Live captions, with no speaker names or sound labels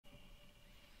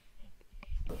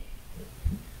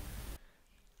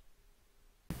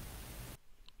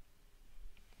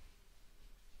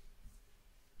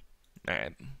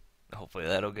Alright. Hopefully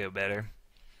that'll go better.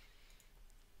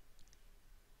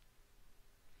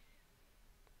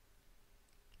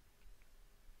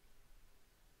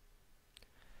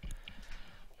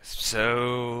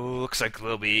 So, looks like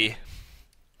they'll be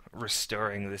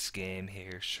restoring this game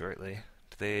here shortly.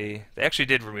 They actually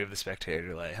did remove the spectator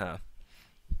delay, huh?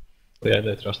 Yeah,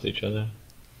 they trust each other.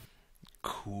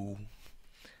 Cool.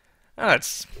 Oh,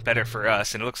 that's better for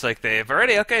us. And it looks like they have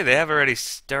already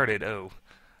started. Oh,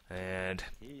 and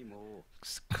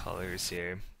colors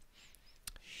here.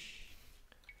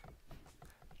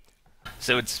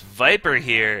 So it's Viper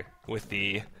here with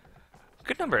the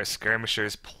good number of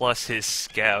skirmishers plus his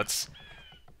scouts.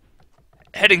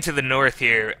 Heading to the north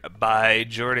here by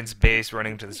Jordan's base,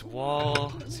 running to this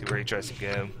wall. Let's see where he tries to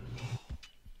go.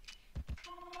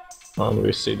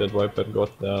 We see that Viper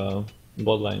got the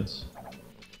bloodlines.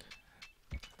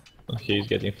 He's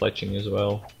getting fletching as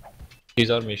well.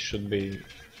 His army should be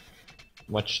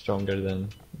much stronger than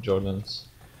Jordan's.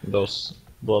 Those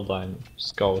bloodline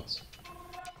scouts.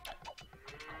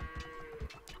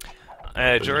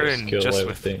 Jordan just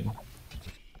everything. with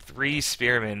 3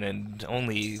 spearmen and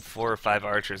only 4 or 5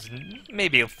 archers,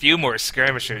 maybe a few more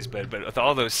skirmishers, but with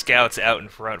all those scouts out in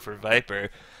front for Viper.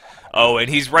 Oh, and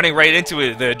he's running right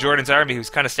into the Jordan's army, who's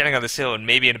kind of standing on this hill and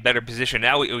maybe in a better position.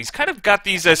 Now he's kind of got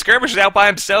these skirmishers out by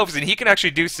himself, and he can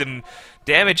actually do some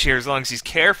damage here as long as he's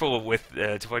careful with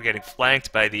to avoid getting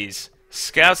flanked by these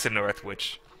scouts in the north,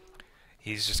 which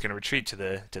he's just going to retreat to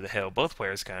the hill. Both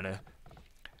players kind of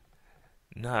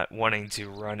not wanting to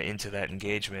run into that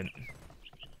engagement.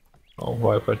 Oh,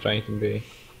 Viper trying to be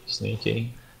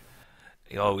sneaky.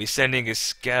 Oh, he's sending his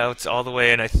scouts all the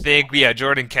way, and I think, yeah,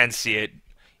 Jordan can see it.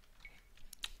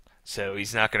 So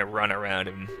he's not going to run around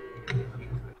him.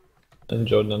 And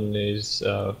Jordan is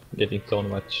getting so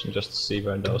much just to see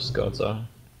where those scouts are.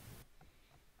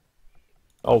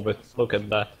 Oh, but look at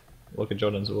that. Look at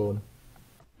Jordan's wound.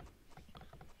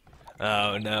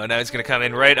 Oh no, now he's going to come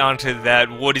in right onto that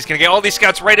wood. He's going to get all these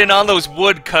scouts right in on those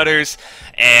wood cutters.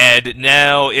 And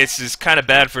now it's just kind of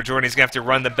bad for Jordan. He's going to have to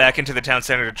run them back into the town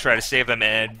center to try to save them.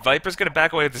 And Viper's going to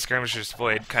back away with the skirmishers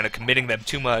void, kind of committing them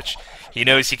too much. He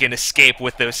knows he can escape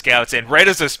with those scouts. And right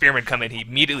as those spearmen come in, he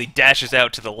immediately dashes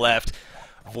out to the left,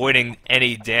 avoiding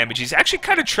any damage. He's actually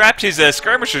kind of trapped his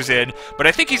skirmishers in, but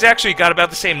I think he's actually got about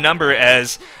the same number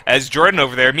as Jordan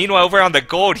over there. Meanwhile, over on the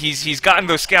gold, he's gotten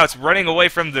those scouts running away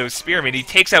from those spearmen. He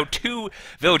takes out 2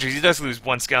 villagers. He does lose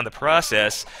 1 scout in the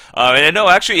process. And no,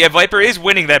 actually, yeah, Viper is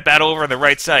winning that battle over on the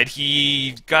right side.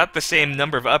 He got the same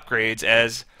number of upgrades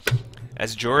as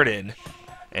Jordan,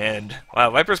 and wow,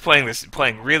 Viper's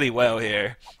playing really well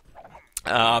here.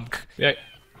 Yeah,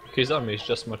 his army is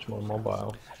just much more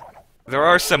mobile. There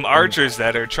are some archers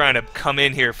that are trying to come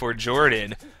in here for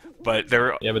Jordan, but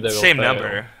they're but they same will fail.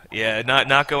 number. Yeah,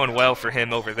 not going well for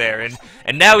him over there.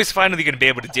 And now he's finally going to be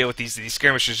able to deal with these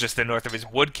skirmishers just to the north of his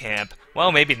wood camp.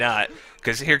 Well, maybe not,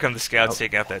 because here come the scouts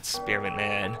take out that spearman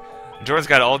man. And Jordan's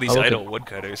got all these idle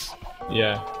woodcutters.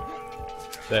 Yeah,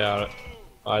 they are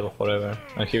idle forever.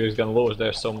 And he was gonna lose.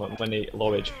 There's so many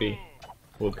low HP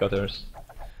woodcutters.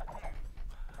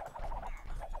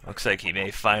 Looks like he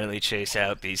may finally chase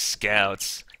out these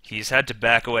scouts. He's had to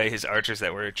back away his archers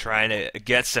that were trying to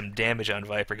get some damage on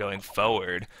Viper going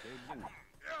forward.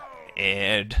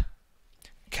 And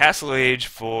Castle Age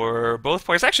for both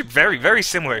players, actually very, very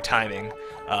similar timing.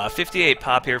 58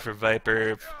 pop here for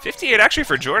Viper, 58 actually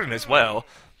for Jordan as well.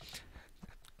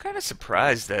 Kind of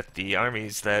surprised that the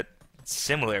army's that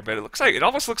similar, but it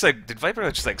almost looks like, did Viper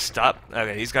just like stop?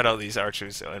 Okay, he's got all these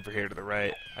archers over here to the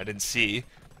right. I didn't see.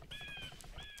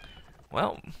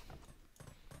 Well,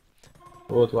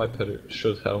 World Viper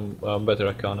should have a better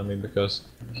economy because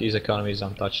his economy is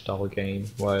untouched all game,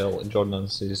 while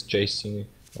Jordan's is chasing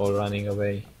or running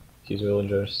away his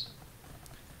villagers.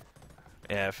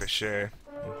 yeah, for sure.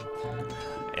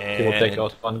 He will take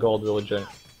out 1 gold villager.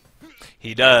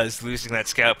 He does, losing that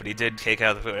scout, but he did take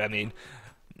out the. I mean,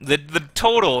 the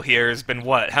total here has been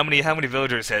what? How many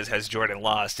villagers has Jordan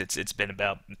lost? It's been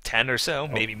about 10 or so,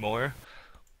 maybe more.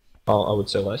 Oh, I would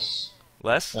say less.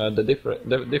 Less?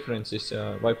 The difference is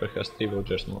Viper has 3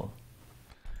 villagers more.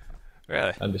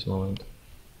 Really? At this moment.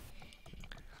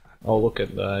 Oh, look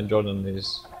at Jordan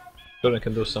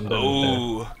can do some damage.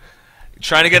 Ooh,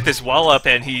 trying to get this wall up,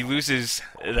 and he loses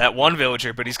that 1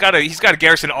 villager, but he's got to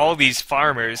garrison all these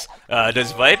farmers.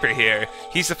 Does Viper here?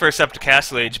 He's the first up to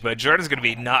Castle Age, but Jordan's going to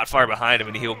be not far behind him,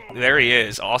 and there he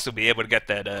is, also be able to get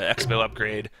that Expo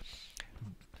upgrade.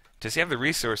 Does he have the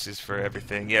resources for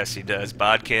everything? Yes, he does.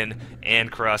 Bodkin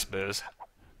and crossbows.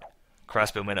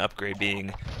 Crossbowman upgrade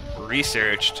being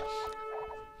researched.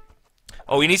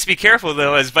 Oh, he needs to be careful,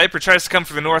 though, as Viper tries to come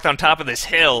from the north on top of this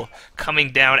hill,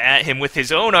 coming down at him with his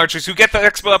own archers, who get the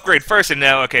Expo upgrade first, and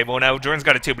now, okay, well, now Jordan's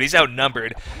got it too, but he's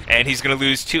outnumbered, and he's going to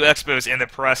lose 2 Expos in the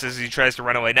process as he tries to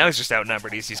run away. Now he's just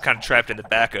outnumbered. He's kind of trapped in the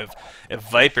back of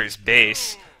Viper's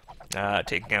base.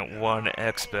 Taking out 1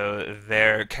 Expo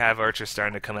there. Cav Archer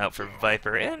starting to come out for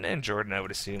Viper, and Jordan, I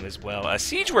would assume, as well.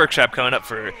 Siege Workshop coming up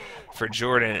for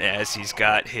Jordan as he's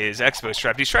got his Expos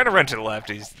trapped. He's trying to run to the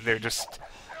left. They're just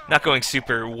not going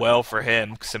super well for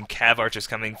him. Some Cav Archers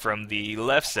coming from the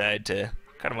left side to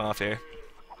cut him off here.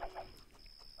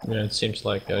 Yeah, it seems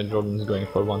like Jordan's going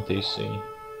for 1 TC.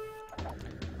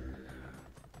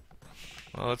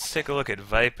 Well, let's take a look at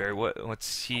Viper.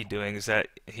 What's he doing? Is that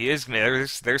he is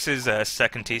there's his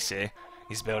second TC.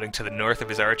 He's building to the north of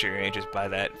his archery ranges by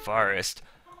that forest.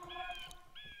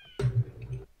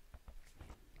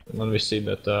 When we see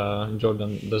that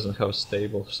Jordan doesn't have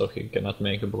stable, so he cannot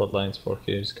make bloodlines for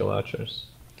his archers.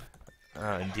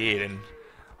 Oh, indeed, and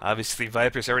obviously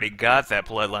Viper's already got that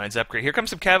bloodlines upgrade. Here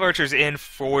comes some Cav Archers in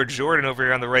for Jordan over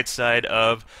here on the right side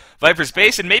of Viper's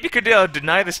base, and maybe could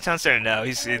deny this town center now.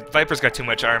 Viper's got too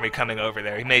much army coming over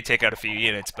there. He may take out a few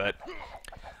units, but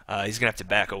he's gonna have to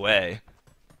back away.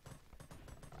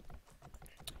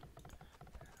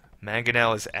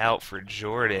 Mangonel is out for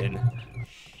Jordan.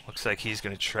 Looks like he's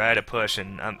going to try to push,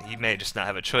 and he may just not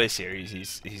have a choice here.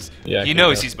 He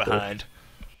knows he's behind.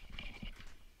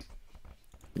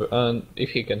 But,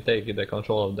 if he can take the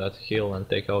control of that hill and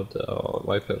take out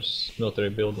Viper's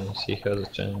military buildings, he has a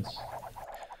chance.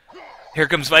 Here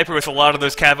comes Viper with a lot of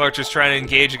those Cav Archers trying to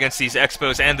engage against these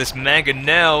Expos and this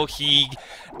Mangonel. He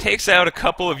takes out a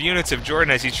couple of units of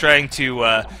Jordan as he's trying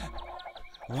to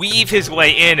weave his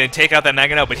way in and take out that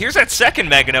Mangonel. But here's that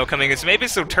second Mangonel coming in, so maybe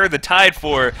this will turn the tide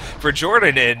for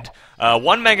Jordan. And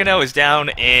 1 Mangonel is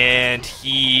down, and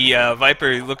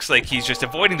Viper looks like he's just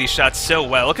avoiding these shots so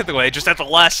well. Look at the way, just at the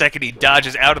last second, he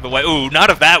dodges out of the way. Ooh, not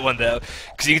of that one, though,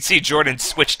 because you can see Jordan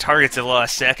switch targets at the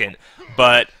last second.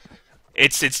 But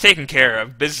it's taken care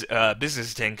of. Business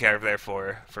is taken care of there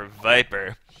for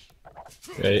Viper.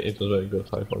 Yeah, it was a very good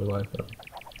fight for the Viper.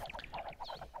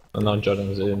 And now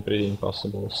Jordan's in a pretty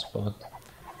impossible spot.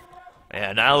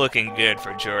 Yeah, now looking good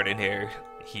for Jordan here.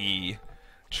 He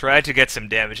tried to get some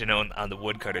damage on the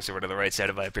woodcutters over to the right side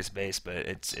of Viper's base, but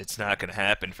it's not going to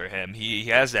happen for him. He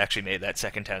has actually made that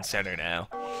second town center now.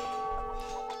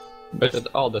 But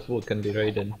all that wood can be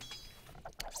raided.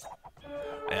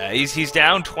 Yeah, he's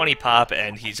down 20 pop,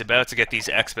 and he's about to get these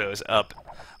Expos up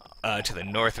to the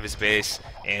north of his base,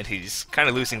 and he's kind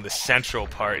of losing the central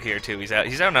part here too. He's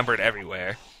outnumbered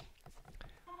everywhere.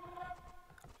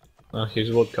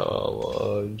 His wood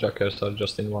jackers are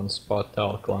just in one spot,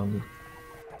 Alclan.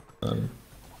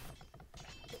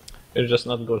 It's just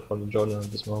not good for Jordan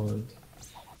at this moment.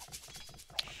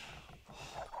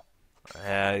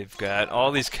 Yeah, you've got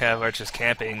all these Cav Archers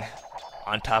camping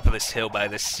on top of this hill by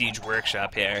this siege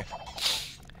workshop here.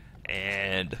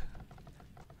 And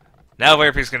now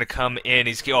Viper's going to come in.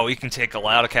 He can take a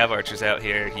lot of Cav Archers out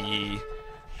here. He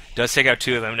does take out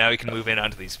 2 of them. Now he can move in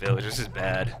onto these villages. This is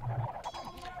bad.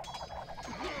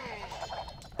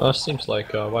 Seems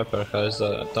like Viper has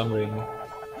a thumb ring.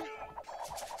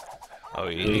 Oh,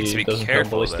 he needs to be doesn't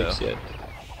careful, have ballistics though. yet.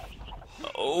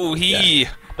 Oh,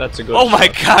 Yeah, that's a good Oh my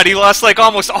shot. god, he lost like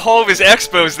almost all of his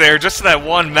Expos there just to that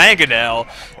 1 Mangonel.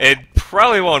 It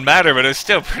probably won't matter, but it's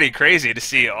still pretty crazy to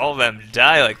see all of them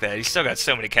die like that. He's still got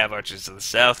so many Cav Archers to the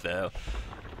south, though.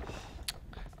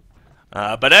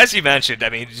 But as you mentioned, I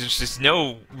mean, there's just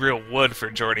no real wood for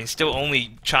Jordan. He's still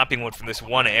only chopping wood from this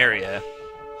one area.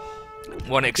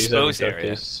 One exposed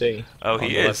area. Oh,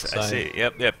 he is. I see.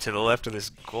 Yep. To the left of this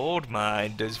gold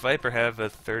mine. Does Viper have a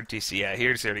 3rd TC? Yeah,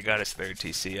 he's already got his 3rd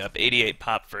TC up. 88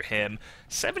 pop for him.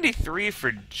 73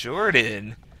 for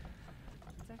Jordan.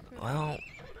 Well,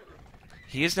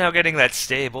 he is now getting that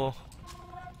stable.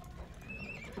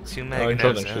 2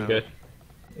 Mangonels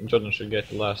Jordan should get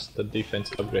the last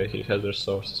defense upgrade. He has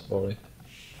resources for it.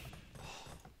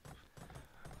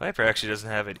 Viper actually doesn't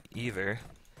have it either.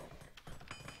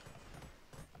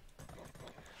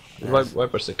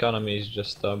 Viper's economy is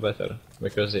just better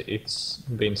because it's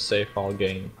been safe all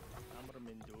game.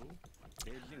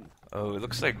 Oh, it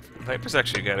looks like Viper's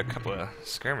actually got a couple of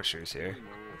skirmishers here.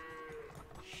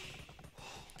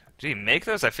 Did he make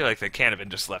those? I feel like they can't have been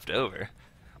just left over.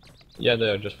 Yeah, they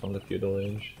are just from the feudal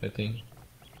age, I think.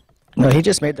 No, he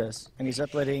just made those, and he's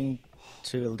uploading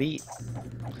to Elite.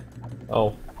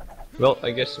 Oh, well, I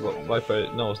guess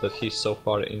Viper knows that he's so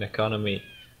far in economy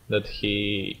that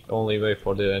he only wait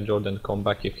for the Jordan to come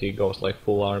back if he goes like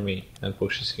full army and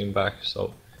pushes him back,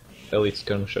 so elite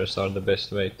skirmishers are the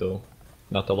best way to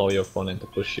not allow your opponent to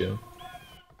push you.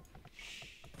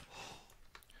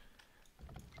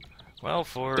 Well,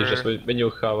 for... It's just when you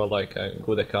have like a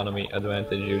good economy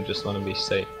advantage, you just want to be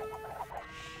safe.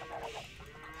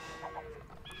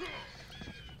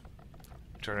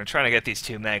 Jordan trying to get these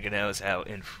two Mangonels out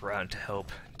in front to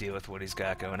help deal with what he's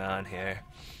got going on here.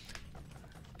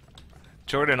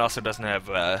 Jordan also doesn't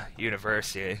have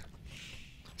University,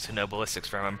 so no ballistics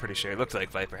from him, I'm pretty sure. It looked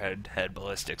like Viper had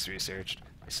ballistics researched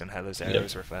based on how those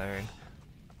arrows were firing.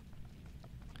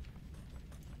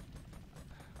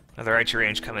 Another archery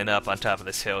range coming up on top of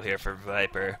this hill here for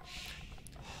Viper.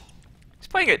 He's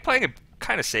playing it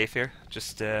kind of safe here.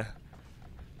 Just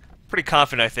pretty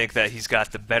confident, I think, that he's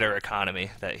got the better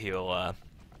economy. That he'll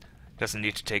doesn't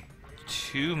need to take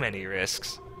too many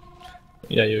risks.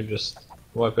 Yeah, you just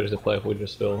Viper is a player who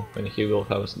just will, when he will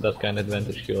have that kind of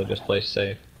advantage, he will just play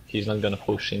safe. He's not gonna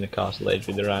push in the castle edge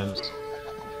with the rams.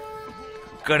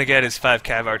 Gonna get his 5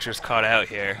 cav archers caught out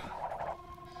here.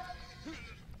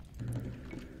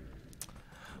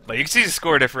 But you can see the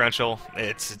score differential.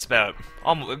 It's about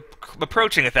almost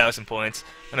approaching 1,000 points.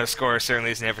 I know score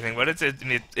certainly isn't everything, but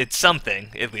it's something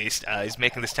at least. He's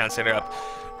making this town center up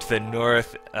to the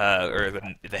north, or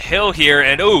the hill here,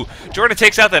 and oh, Jordan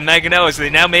takes out that Mangonel, so they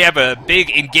now may have a big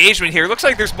engagement here. Looks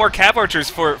like there's more cav archers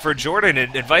for Jordan,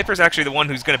 and Viper's actually the one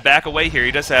who's going to back away here.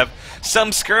 He does have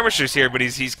some skirmishers here, but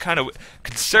he's kind of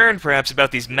concerned perhaps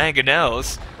about these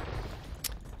Mangonels.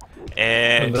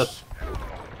 And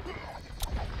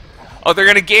oh, they're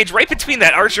gonna engage right between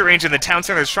that archer range and the town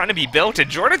center that's trying to be built, and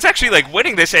Jordan's actually like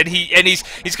winning this, and he's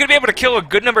gonna be able to kill a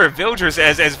good number of villagers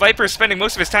as Viper's spending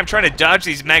most of his time trying to dodge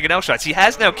these Mangonel shots. He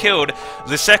has now killed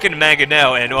the second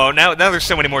Mangonel, and well, now there's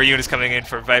so many more units coming in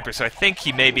for Viper, so I think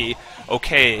he may be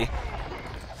okay.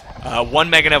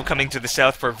 One Mangonel coming to the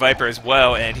south for Viper as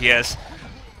well, and he has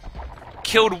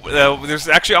killed. There's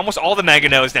actually almost all the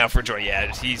Mangonels now for Jordan.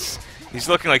 Yeah, he's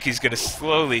looking like he's gonna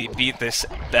slowly beat this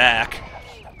back.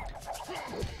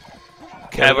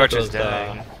 Cav archers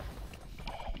dying.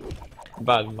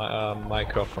 Bad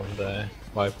micro from the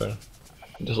Viper.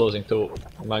 Just losing 2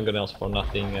 Mangonels for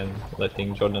nothing and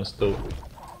letting Jordan's 2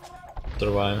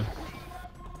 survive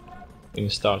in the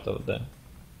start of the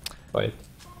fight.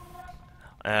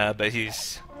 But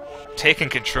he's taking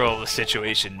control of the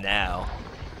situation now,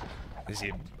 as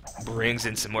he brings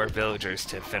in some more villagers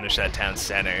to finish that town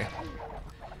center.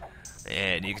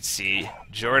 And you can see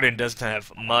Jordan doesn't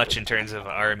have much in terms of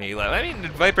army. I mean,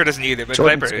 Viper doesn't either, but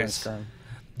Jordan's Viper is.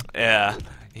 Yeah,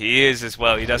 he is as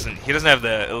well. He doesn't have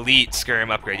the elite skirm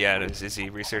upgrade yet. Is he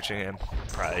researching him?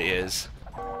 Probably is.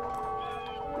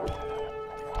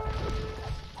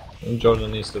 And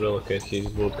Jordan needs to relocate his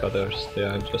woodcutters. They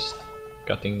are just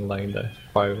cutting like the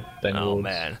 5-10 Oh woods.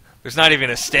 man, there's not even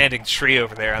a standing tree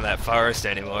over there on that forest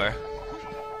anymore.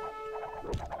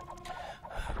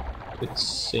 It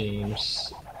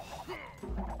seems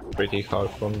pretty hard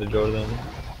from the Jordan.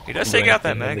 He does take out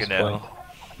that at this Mangonel.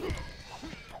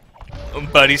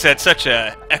 point. But he's at such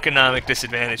a economic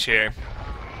disadvantage here.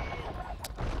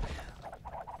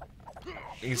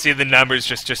 You can see the numbers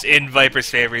just in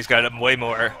Viper's favor. He's got way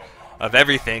more of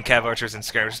everything, cav archers and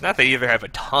skirmishers. Not that either have a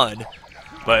ton,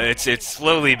 but it's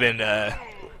slowly been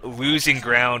losing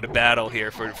ground battle here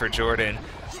for Jordan,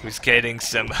 who's getting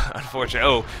some unfortunate.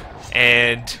 Oh,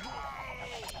 and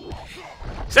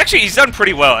he's done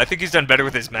pretty well. I think he's done better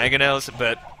with his Mangonels,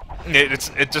 but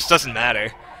it just doesn't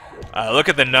matter. Look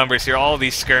at the numbers here. All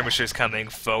these skirmishers coming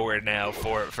forward now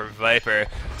for Viper.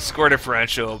 Score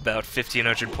differential about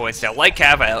 1,500 points now. Light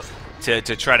cav out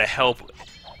to try to help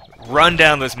run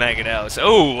down those Mangonels.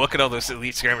 Oh, look at all those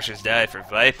elite skirmishers die for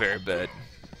Viper, but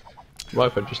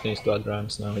Viper just needs to add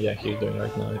rams now. Yeah, he's doing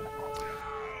right now.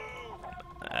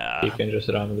 He can just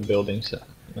ram the buildings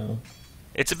now.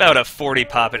 It's about a 40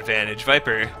 pop advantage.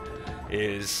 Viper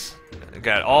is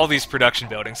got all these production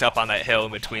buildings up on that hill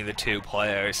in between the two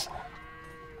players,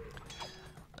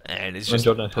 and it's just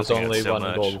Jordan has pumping out only so 1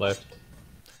 much. gold left,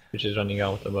 which is running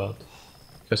out about.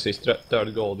 Because his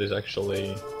 3rd gold is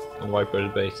actually on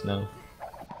Viper's base now.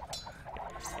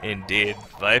 Indeed,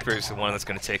 Viper's the one that's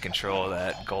going to take control of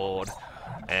that gold,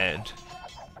 and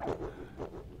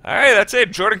alright, that's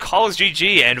it. Jordan calls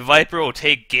GG, and Viper will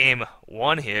take game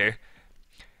 1 here.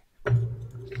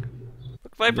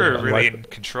 Viper Yeah, really Viper. in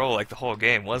control like the whole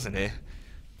game, wasn't he?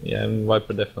 Yeah, and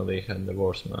Viper definitely had the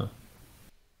worst now.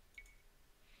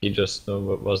 He just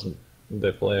wasn't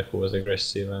the player who was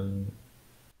aggressive, and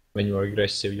when you are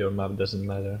aggressive your map doesn't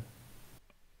matter.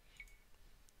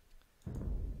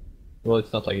 Well,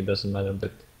 it's not like it doesn't matter,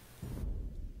 but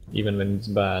even when it's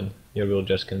bad, your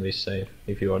villagers can be safe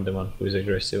if you are the one who is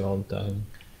aggressive all the time.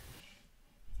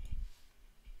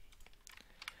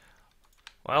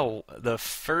 Well, the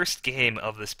first game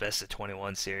of this best of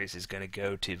 21 series is going to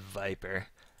go to Viper.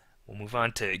 We'll move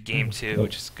on to game two,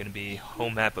 which is going to be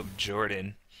home map of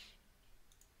Jordan.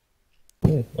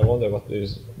 I wonder what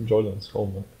is Jordan's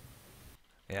homework.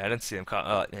 Yeah, I didn't see them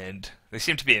call. And they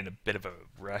seem to be in a bit of a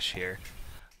rush here.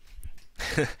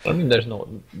 I mean, there's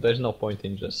no point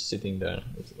in just sitting there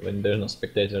when there's no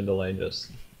spectator delay.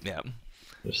 Just Yeah.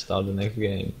 start the next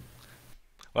game.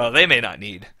 Well, they may not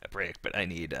need a break, but I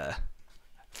need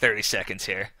 30 seconds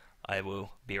here. I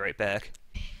will be right back.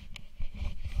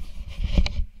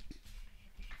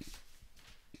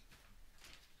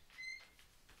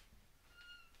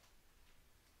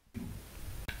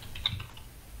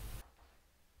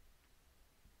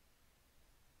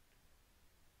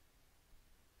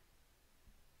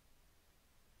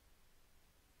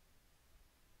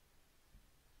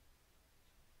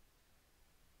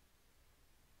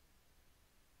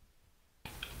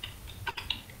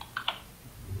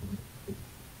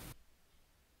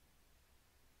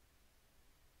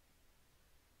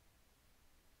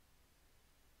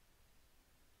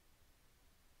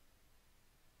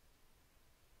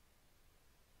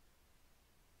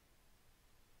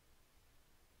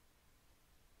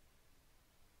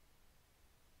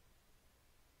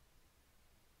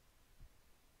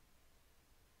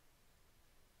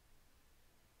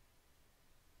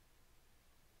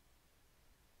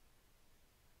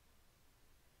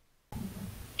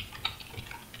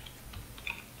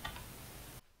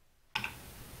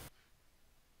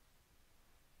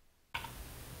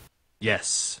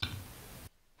 Yes.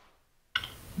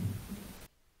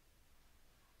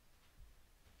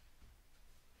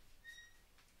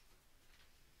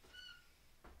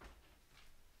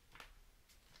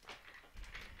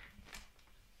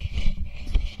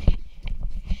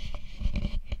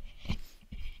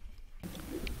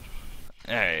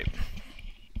 Alright.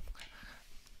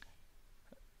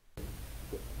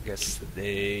 Guess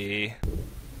they...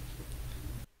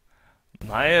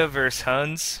 Maya versus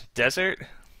Huns Desert?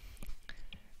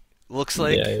 Looks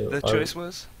like Yeah, the choice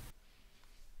was.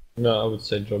 No, I would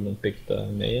say Jordan picked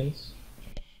Mayans.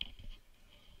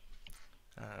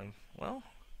 Well,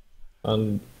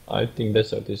 And I think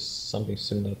desert is something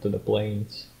similar to the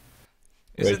plains.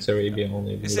 is Where it, it's Arabia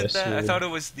only with is it less that? I wood. thought it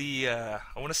was the, I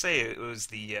want to say it was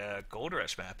the Gold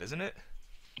Rush map, isn't it?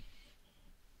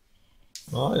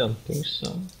 No, I don't think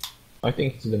so. I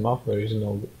think it's the map where there is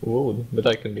no wood, but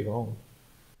I can be wrong.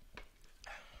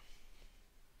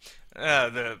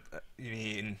 You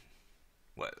mean,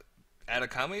 what,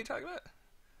 Atacama you talking about?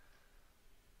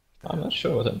 I'm not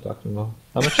sure what I'm talking about.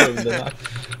 I'm not sure if the map.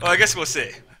 Well, I guess we'll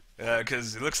see.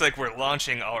 Because it looks like we're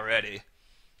launching already.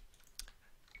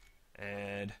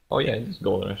 And, Oh yeah, it's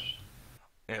Gold Rush.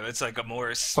 yeah, it's like a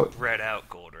more spread out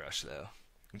Gold Rush, though.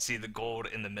 You can see the gold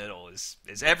in the middle is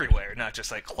everywhere, not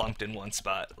just like clumped in one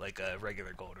spot like a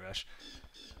regular Gold Rush.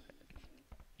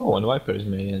 Oh, and Viper is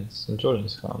Mayans and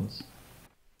Jordan's Khans.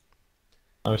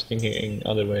 I was thinking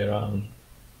other way around.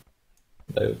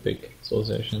 They would pick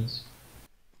civilizations.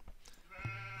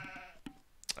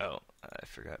 Oh, I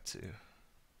forgot to.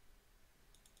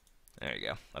 There you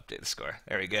go. Update the score.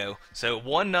 There we go. So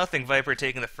 1-0 Viper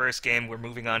taking the first game. We're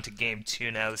moving on to game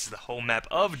 2 now. This is the home map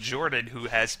of Jordan, who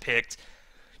has picked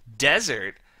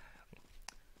Desert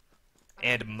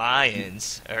and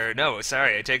Mayans. Or no,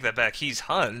 sorry, I take that back. He's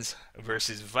Huns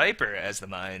versus Viper as the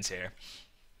Mayans here.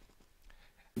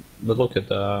 But look at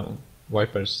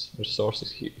Viper's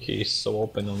resources. He is so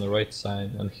open on the right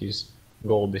side, and his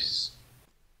gold is.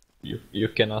 You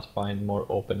cannot find more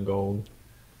open gold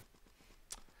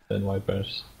than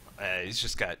Viper's. He's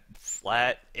just got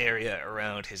flat area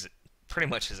around his pretty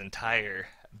much his entire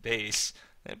base.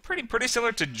 And pretty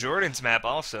similar to Jordan's map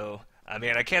also. I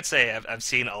mean, I can't say I've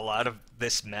seen a lot of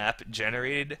this map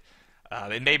generated.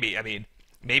 And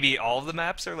maybe all of the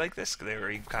maps are like this. They where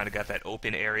you kind of got that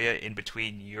open area in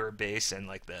between your base and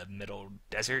like the middle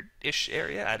desert-ish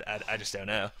area. I just don't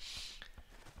know.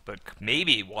 But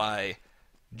maybe why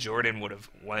Jordan would have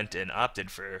went and opted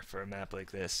for a map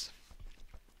like this.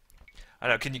 I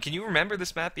don't know. Can you remember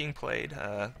this map being played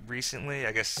recently?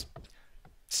 I guess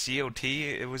COT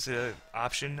it was an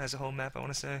option as a home map. I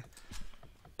want to say.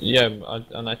 Yeah,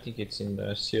 and I think it's in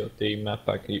the COT map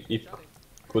pack. It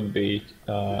could be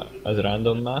as a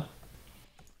random map,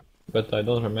 but I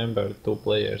don't remember two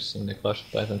players in the Clash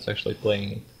of Titans actually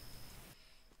playing it.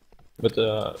 But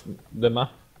the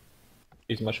map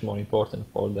is much more important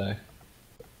for the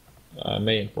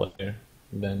main player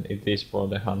than it is for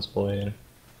the Hans player.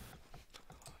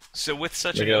 So with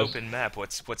such an open map,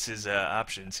 what's his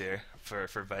options here for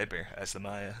Viper as the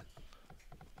Maya?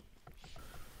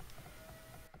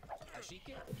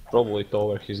 Probably to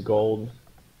over his gold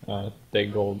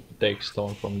take gold, take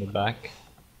stone from the back.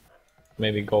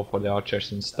 Maybe go for the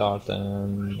archers in start,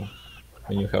 and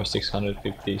when you have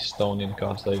 650 stone in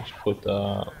castle age, put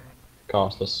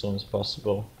cast as soon as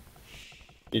possible.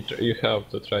 You have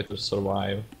to try to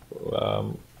survive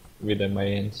with the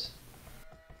mains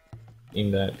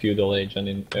in the feudal age and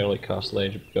in early castle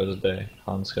age, because the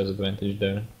Hans has advantage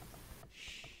there.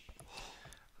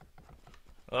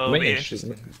 Oh,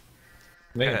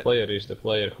 Main player is the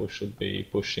player who should be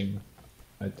pushing,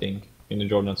 I think, in the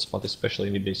Jordan spot,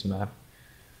 especially with this map.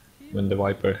 When the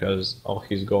Viper has all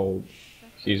his gold,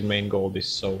 his main gold is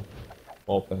so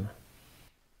open.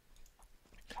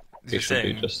 He should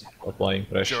be just applying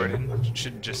pressure. Jordan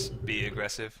should just be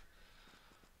aggressive.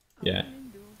 Yeah.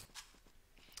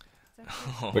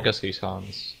 Because he's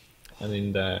Hans. And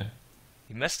in the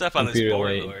he messed up on this Imperial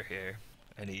board Age. lore here,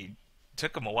 and he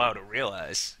took him a while to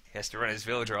realize. He has to run his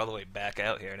villager all the way back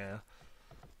out here now.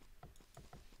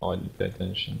 Oh, I didn't pay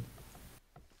attention.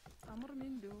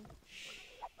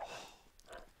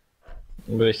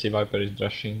 But I see Viper is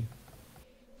rushing.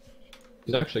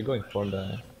 He's actually going for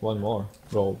the one more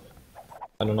gold.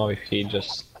 I don't know if he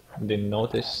just didn't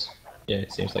notice. Yeah,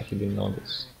 it seems like he didn't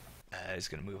notice. He's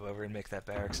gonna move over and make that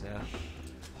barracks now.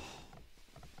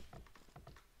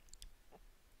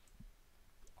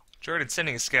 Jordan's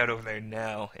sending a scout over there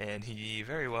now, and he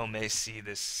very well may see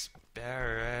this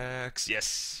barracks.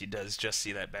 Yes, he does just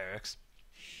see that barracks.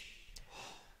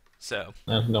 So.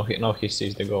 No, he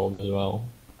sees the gold as well.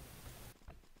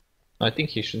 I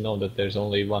think he should know that there's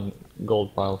only one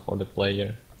gold pile for the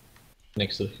player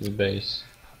next to his base.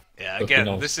 Yeah, So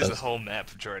again, this is the whole map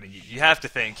of Jordan. You have to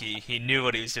think he knew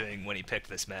what he was doing when he picked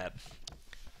this map.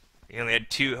 He only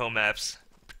had 2 home maps,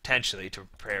 potentially, to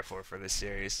prepare for this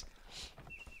series.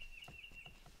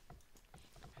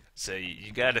 So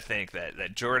you got to think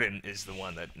that Jordan is the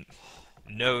one that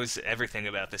knows everything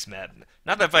about this map.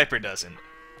 Not that Viper doesn't.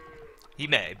 He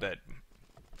may, but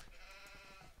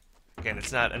again,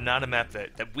 it's not a map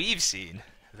that we've seen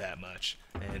that much.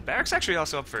 And Barrack's actually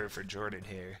also up for Jordan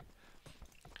here.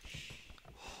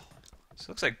 So it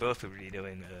looks like both would be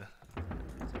doing a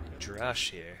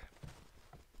drush here.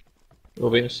 It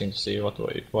will be interesting to see what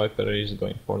way Viper is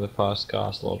going for the fast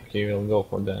castle, or he will go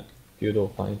for the feudal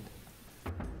fight.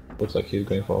 Looks like he's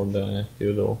going for the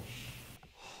feudal.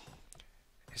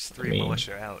 His 3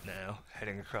 militia out now,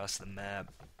 heading across the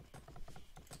map.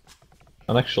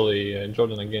 And actually,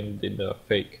 Jordan again did the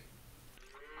fake,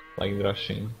 like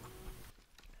rushing.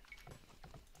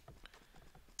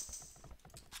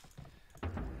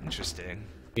 Interesting.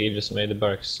 He just made the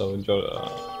barracks so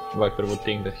Viper would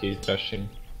think that he's rushing.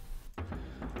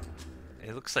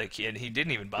 It looks like he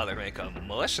didn't even bother to make a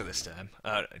militia this time.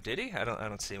 Did he? I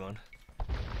don't see one.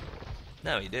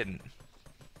 No, he didn't.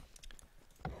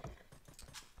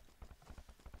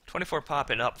 24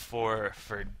 popping up for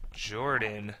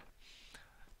Jordan.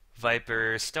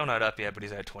 Viper still not up yet, but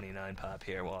he's at 29 pop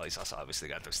here. Well, he's also obviously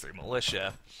got those 3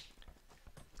 militia.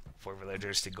 4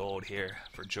 villagers to gold here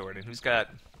for Jordan, who's got.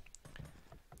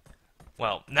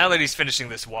 Well, now that he's finishing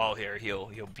this wall here, he'll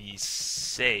be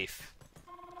safe.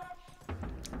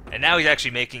 And now he's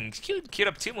actually making queued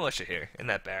up 2 militia here in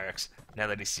that barracks. Now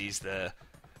that he sees the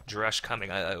drush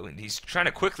coming, he's trying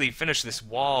to quickly finish this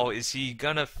wall. Is he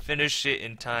gonna finish it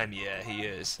in time? Yeah, he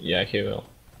is. Yeah, he will.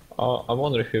 I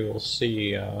wonder if he will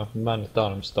see man at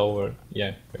arms tower.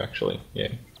 Yeah, actually, yeah.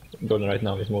 Gordon right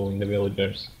now is moving the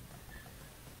villagers.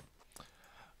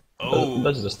 Oh,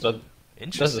 that's the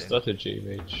interesting. strategy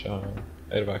which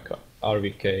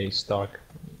RVK Stark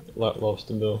loves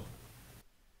to do.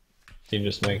 He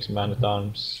just makes man at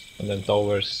arms and then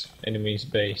towers enemy's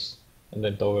base and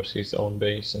then towers his own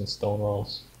base and stone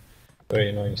walls. Very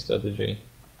annoying strategy.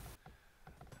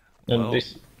 And Well,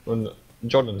 when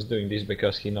Jordan's doing this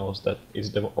because he knows that it's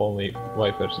the only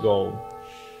Viper's goal.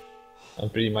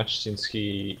 And pretty much since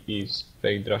he is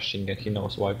fake rushing and he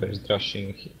knows Viper is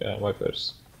rushing,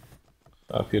 Viper's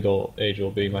feudal age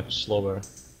will be much slower.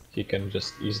 He can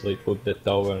just easily put the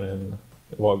tower and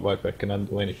Viper cannot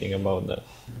do anything about that.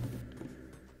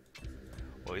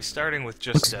 well, he's starting with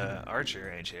just archer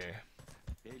range here.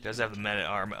 He does have the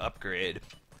men-at-arm upgrade.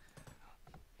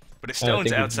 But his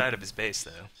stone's outside of his base,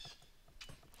 though.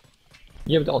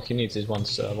 Yeah, but all he needs is one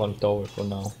tower for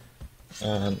now.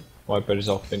 And Viper is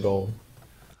off the goal.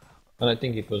 And I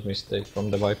think it was a mistake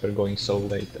from the Viper going so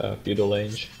late feudal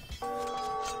age.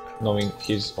 Knowing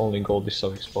his only gold is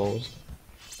so exposed.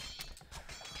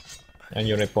 And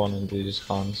your opponent is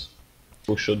Hans,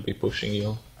 who should be pushing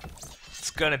you. It's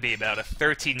gonna be about a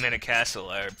 13-minute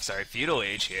feudal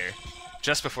age here.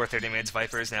 Just before 30 minutes,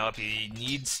 Viper is now up. He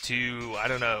needs to, I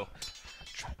don't know,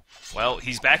 Well,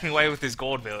 he's backing away with his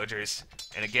gold villagers.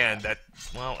 And again, that,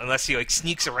 well, unless he like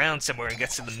sneaks around somewhere and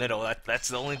gets to the middle, that's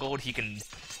the only gold he can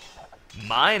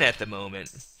mine at the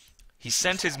moment. He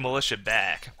sent his militia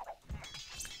back.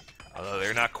 Although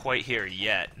they're not quite here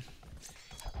yet.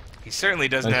 He certainly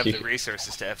doesn't have the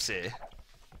resources to FC.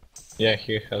 Yeah,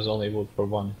 he has only wood for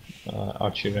one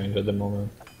archery range at the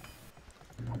moment.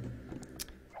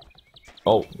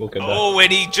 Oh, look at that. Oh,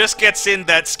 and he just gets in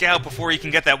that scout before he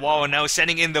can get that wall, and now he's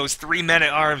sending in those 3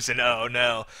 men-at-arms, and oh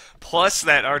no. Plus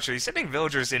that archer. He's sending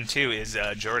villagers in too, is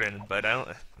Jordan, but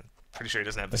I'm pretty sure he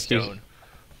doesn't have the stone.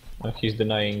 He's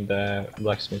denying the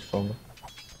blacksmith from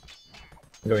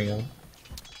going on.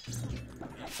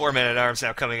 4 men-at-arms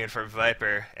now coming in for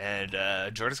Viper, and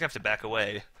Jordan's gonna have to back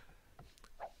away.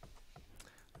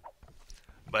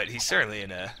 But he's certainly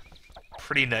in a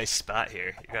pretty nice spot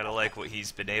here. You gotta like what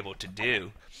he's been able to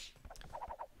do.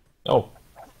 Oh,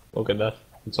 look at that.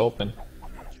 It's open.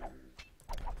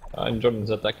 And Jordan's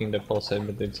attacking the palisade,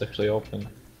 but it's actually open.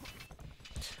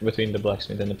 Between the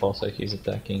blacksmith and the palisade he's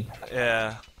attacking.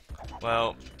 Yeah.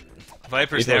 Well,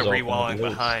 Viper's now rewalling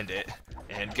behind it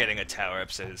and getting a tower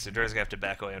up, so Jordan's gonna have to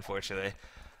back away, unfortunately.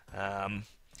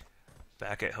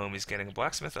 Back at home, he's getting a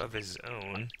blacksmith of his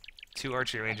own. 2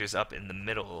 archery ranges up in the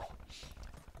middle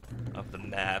of the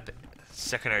map.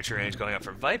 Second archer range going up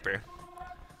for Viper,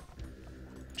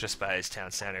 just by his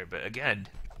town center. But again,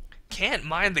 can't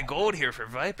mine the gold here for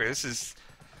Viper. This is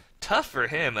tough for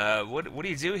him. What do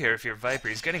you do here if you're Viper?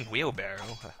 He's getting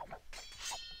wheelbarrow.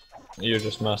 You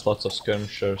just mass lots of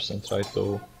skirmishers and try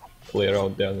to clear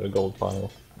out the other gold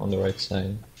pile on the right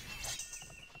side.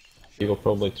 He will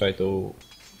probably try to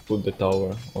put the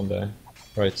tower on the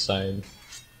right side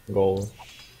goal.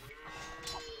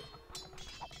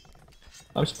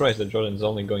 I'm surprised that Jordan's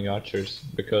only going archers,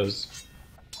 because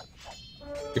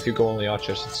if you go only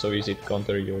archers it's so easy to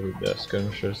counter you with the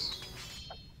skirmishers.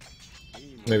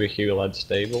 Maybe he will add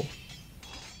stable.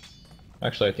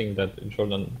 Actually, I think that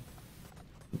Jordan,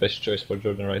 best choice for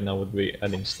Jordan right now would be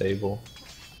adding stable.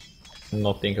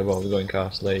 Not think about going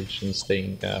castle age and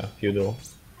staying feudal.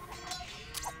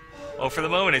 Well, for the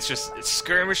moment it's just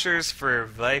skirmishers for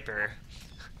Viper,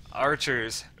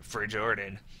 archers for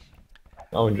Jordan.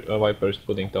 Oh, Viper is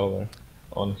putting tower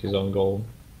on his own gold.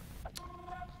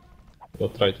 He'll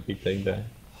try to retake the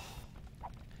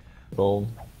gold.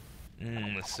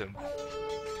 So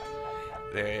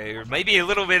there may be a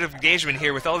little bit of engagement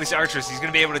here with all these archers. He's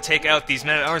going to be able to take out these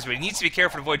men-at-arms, but he needs to be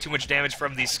careful to avoid too much damage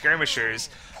from these skirmishers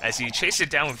as he chases it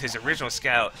down with his original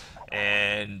scout.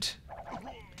 And,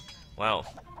 well,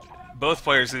 both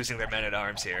players losing their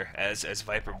men-at-arms here as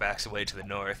Viper backs away to the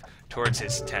north towards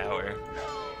his tower,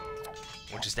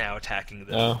 which is now attacking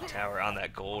the tower on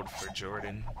that gold for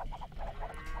Jordan.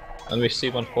 And we see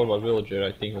one forward villager.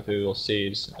 I think what we will see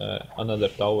is another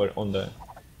tower on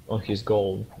his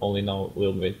gold, only now a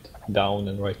little bit down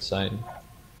and right side.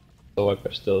 So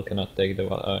Viper still cannot take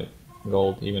the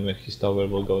gold, even when his tower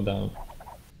will go down.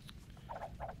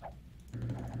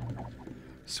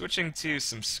 Switching to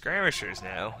some skirmishers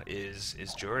now is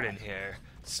Jordan here.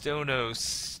 Still no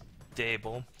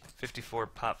stable. 54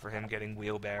 pop for him getting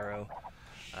wheelbarrow.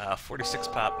 46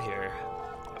 pop here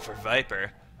for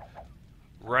Viper,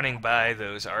 running by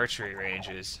those archery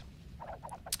ranges.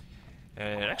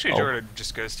 And actually Jordan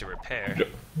just goes to repair.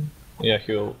 Yeah,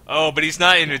 he'll... Oh, but he's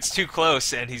not in, it's too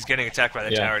close, and he's getting attacked by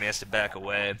the tower, and he has to back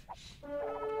away.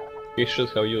 He should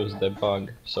have used the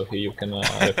bug, so you can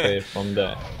repair from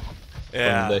the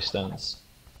distance.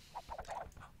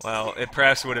 Well, it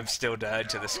perhaps would have still died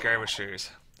to the skirmishers,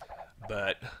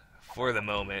 but for the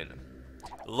moment,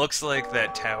 looks like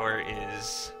that tower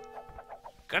is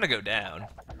gonna go down.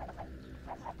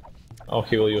 Oh,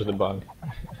 he will use the bug.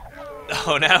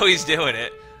 Oh, now he's doing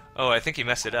it. Oh, I think he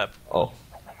messed it up. Oh,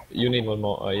 you need one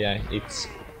more. Yeah, it's...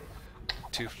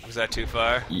 Was that too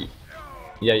far?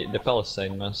 Yeah, the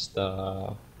palisade must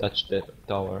touch the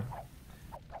tower.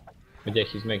 But yeah,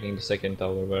 he's making the second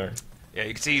tower where... Yeah,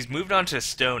 you can see he's moved on to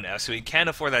stone now, so he can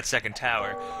afford that second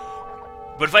tower.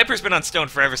 But Viper's been on stone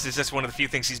forever, so it's just one of the few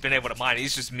things he's been able to mine.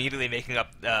 He's just immediately making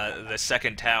up the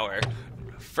second tower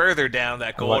further down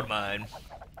that gold mine.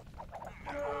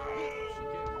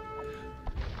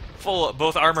 Full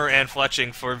both armor and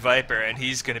fletching for Viper, and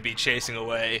he's going to be chasing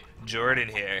away Jordan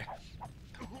here.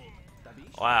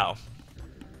 Wow.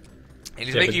 And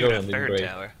he's making even a third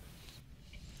tower.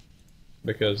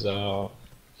 Because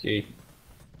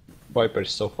Viper is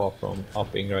so far from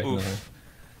upping right now.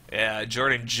 Yeah,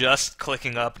 Jordan just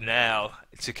clicking up now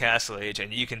to Castle Age,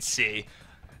 and you can see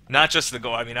Not just the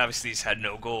gold. I mean, obviously he's had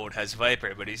no gold, has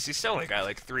Viper, but he's still only got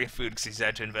like 3 food because he's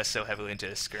had to invest so heavily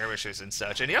into skirmishers and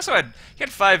such. And he also had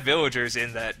 5 villagers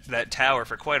in that tower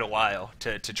for quite a while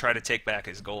to try to take back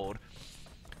his gold.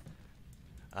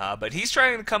 But he's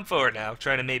trying to come forward now,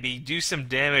 trying to maybe do some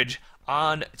damage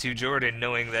on to Jordan,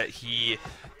 knowing that he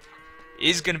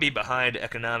is going to be behind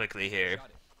economically here.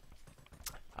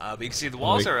 But you can see the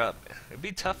walls are up. It'd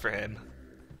be tough for him.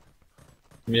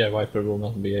 Yeah, Viper will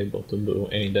not be able to do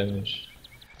any damage.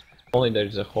 Only there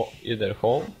is a either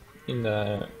hole in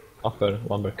the upper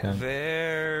lumber camp.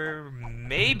 There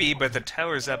maybe, but the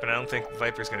tower's up, and I don't think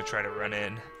Viper's going to try to run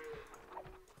in.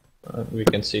 We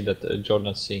can see that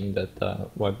Jordan, seeing that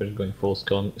Viper is going full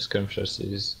skirmishers,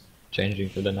 is changing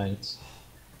to the knights.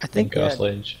 I think Castle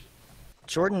Age.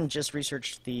 Jordan just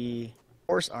researched the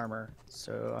horse armor,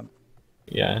 so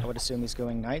Yeah. I would assume he's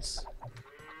going knights.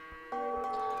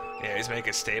 Yeah, he's making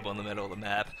a stable in the middle of the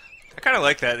map. I kind of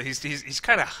like that. He's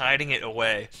kind of hiding it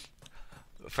away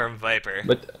from Viper.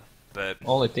 But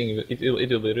only thing,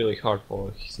 it'll be really hard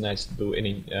for his knights to do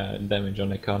any damage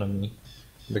on economy,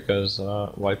 because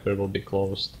Viper will be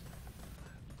closed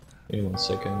in 1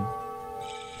 second.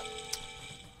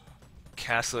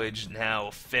 Castle Age now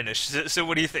finished. So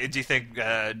what do you think? Do you think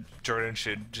Jordan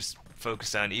should just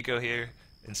focus on eco here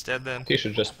instead then? He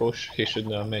should just push. He should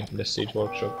make the siege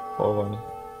workshop forward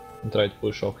and try to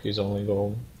push off his only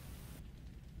goal.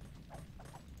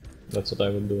 That's what I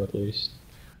would do at least.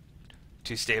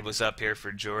 2 stables up here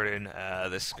for Jordan.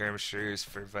 The skirmishers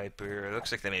for Viper. It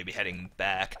looks like they may be heading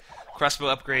back. Crossbow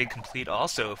upgrade complete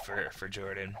also for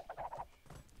Jordan.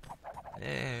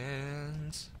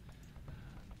 And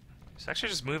he's actually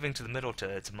just moving to the middle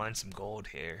to mine some gold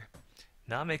here.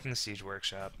 Not making a siege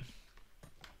workshop.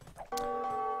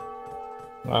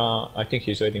 I think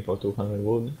he's waiting for 200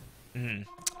 wood.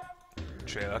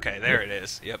 True. Okay, there it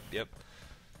is. Yep, yep.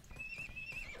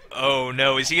 Oh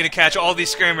no, is he gonna catch all these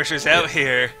skirmishers out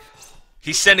here?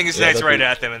 He's sending his knights right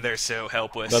at them, and they're so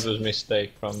helpless. That was a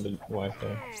mistake from the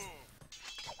Viper.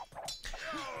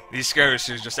 These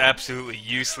skirmishers are just absolutely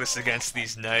useless against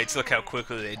these knights. Look how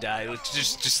quickly they die.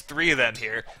 Just 3 of them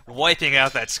here, wiping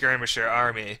out that skirmisher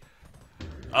army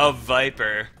of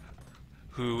Viper,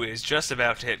 who is just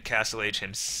about to hit Castle Age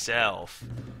himself.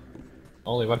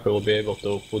 Only Viper will be able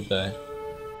to put the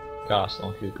cast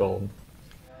on his gold.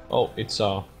 Oh, it's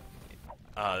Oh,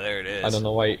 there it is. I don't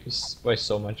know why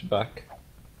so much back.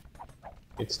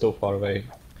 It's too far away.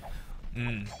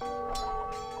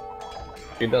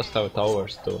 He does have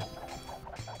towers too.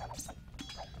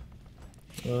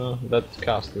 That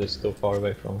castle is too far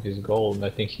away from his gold. I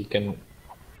think he can,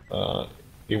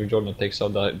 if Jordan takes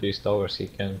out these towers, he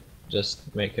can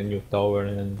just make a new tower,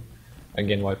 and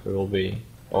again Viper will be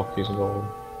off his gold.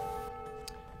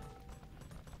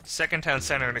 Second town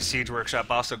center and a siege workshop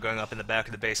also going up in the back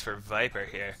of the base for Viper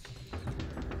here.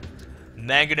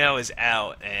 Magano is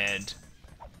out, and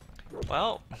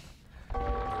well,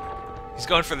 he's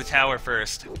going for the tower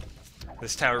first.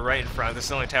 This tower right in front. This is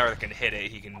the only tower that can hit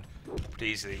it. He can pretty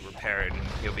easily repair it, and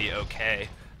he'll be okay.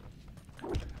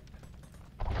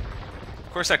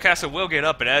 Of course, that castle will get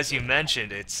up, but as you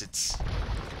mentioned, it's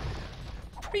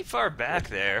pretty far back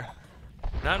there.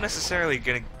 Not necessarily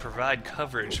going to provide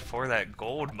coverage for that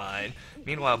gold mine.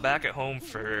 Meanwhile, back at home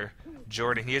for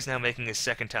Jordan, he is now making his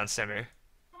second town center.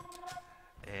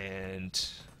 And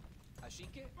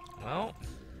well,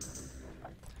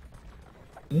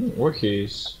 Where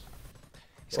he's...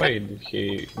 Wait, did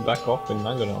he back off in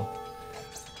Nagano?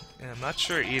 yeah, I'm not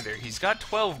sure either. He's got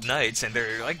 12 knights, and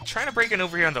they're like trying to break in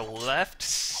over here on the left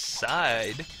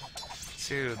side.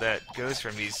 Too, that goes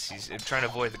from he's trying to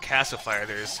avoid the castle fire.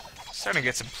 There's starting to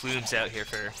get some plumes out here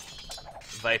for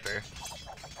Viper.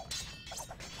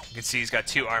 You can see he's got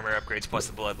 2 armor upgrades plus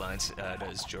the bloodlines,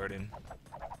 does Jordan.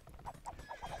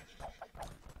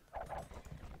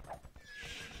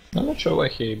 I'm not sure why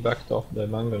he backed off the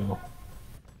Mangano.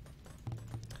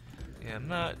 Yeah, I'm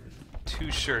not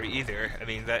too sure either. I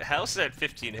mean, that house is at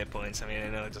 15 hit points. I mean, I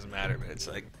know it doesn't matter, but it's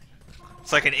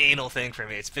like an anal thing for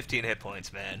me. It's 15 hit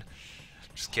points, man.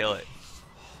 Just kill it.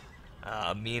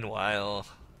 Meanwhile,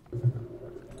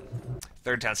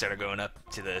 third town center going up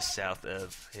to the south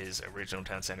of his original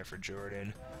town center for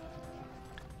Jordan.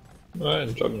 Well,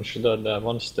 Jordan should have the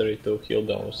monastery to heal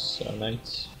those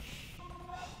knights.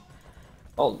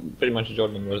 All pretty much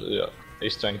Jordan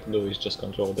is trying to do is just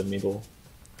control the middle,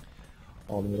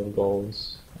 all the middle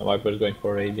goals. And Viper is going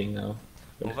for raiding now.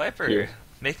 Well, Viper Here.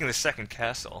 making the second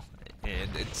castle, and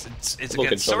it's Look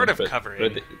again at sort of Jordan's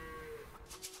covering.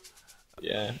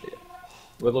 Yeah.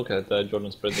 We'll look at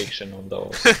Jordan's prediction on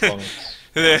those opponents.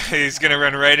 He's gonna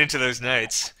run right into those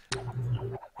knights.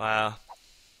 Wow.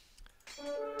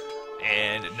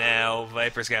 And now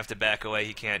Viper's gonna have to back away.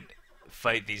 He can't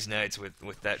fight these knights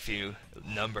with that few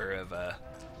number of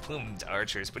plumed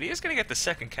archers, but he is gonna get the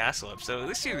second castle up, so at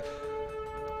least you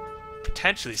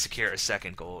potentially secure a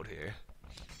second gold here.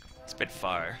 It's a bit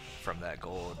far from that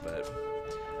gold, but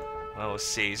well, we'll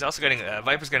see. He's also getting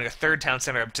Viper's getting a third town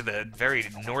center up to the very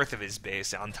north of his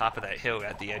base, on top of that hill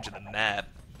at the edge of the map.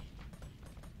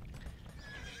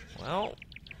 Well,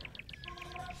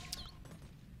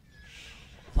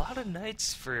 a lot of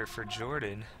knights for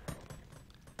Jordan.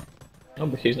 No,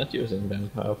 but he's not using them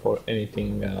for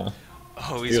anything.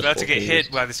 Oh, he's about to get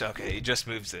hit by this. Okay, he just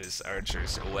moves his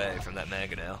archers away from that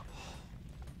mangonel.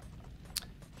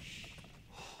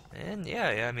 And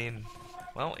yeah, I mean,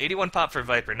 well, 81 pop for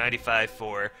Viper, 95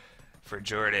 for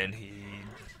Jordan.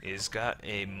 He's got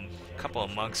a couple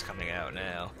of monks coming out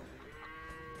now.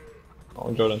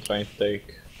 Oh, Jordan trying to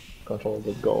take control of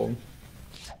the gold.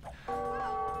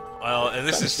 Well, and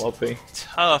this is sloppy.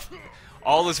 Tough.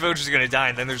 All those villagers are going to die,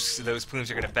 and then there's those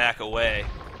plumes are going to back away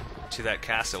to that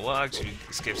castle. Well, actually, he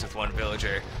escapes with one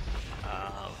villager.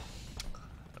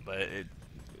 But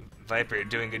Viper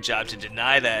doing a good job to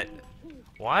deny that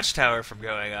watchtower from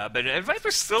going up. But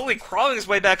Viper's slowly crawling his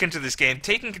way back into this game,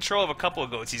 taking control of a couple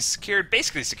of golds. He's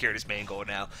basically secured his main gold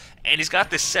now. And he's got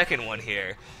this second one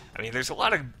here. I mean, there's a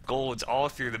lot of golds all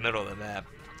through the middle of the map.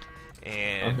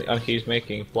 And he's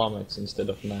making plummets instead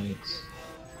of knights.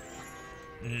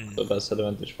 So that's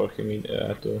advantage for him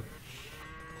too.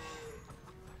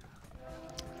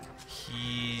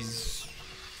 He's...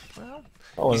 well...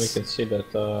 Oh, and we can see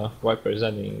that Viper is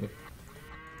adding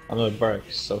another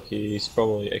barracks, so he's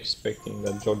probably expecting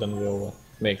that Jordan will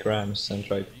make rams and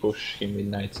try to push him with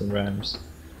knights and rams.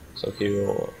 So he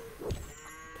will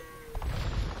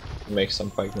make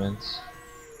some pikemen.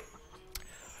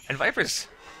 And Viper's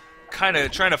kind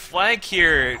of trying to flank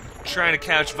here, trying to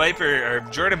catch Viper or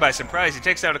Jordan by surprise. He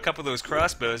takes out a couple of those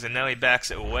crossbows, and now he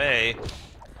backs away,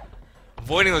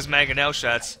 avoiding those mangonel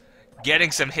shots,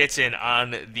 getting some hits in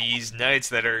on these knights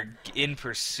that are in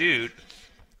pursuit.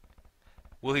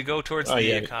 Will he go towards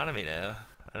the economy now?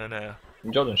 I don't know.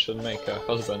 Jordan should make a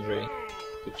husbandry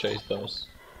to chase those.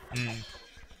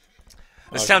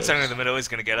 This town center in the middle is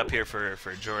going to get up here for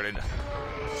Jordan.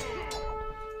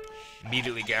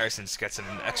 Immediately Garrisons get some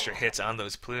extra hits on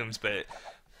those plumes, but...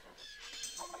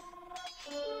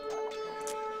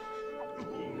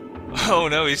 oh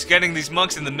no, he's getting these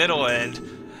monks in the middle and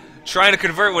trying to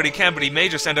convert what he can, but he may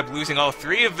just end up losing all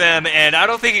three of them, and I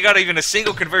don't think he got even a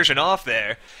single conversion off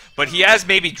there. But he has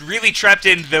maybe really trapped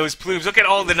in those plumes. Look at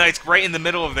all the knights right in the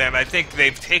middle of them. I think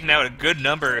they've taken out a good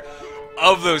number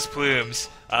of those plumes.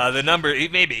 The number, he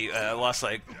maybe lost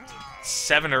like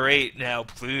 7 or 8 now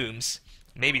plumes.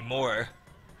 Maybe more.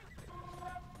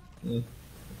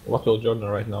 What will Jordan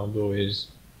right now do is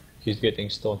he's getting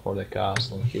stone for the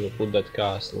castle, and he will put that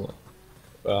castle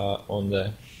on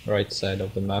the right side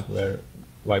of the map where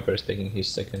Viper is taking his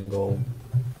second gold.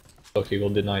 So he will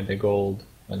deny the gold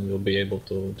and will be able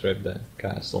to trap the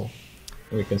castle.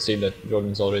 And we can see that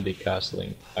Jordan's already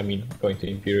castling. I mean, going to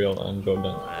Imperial and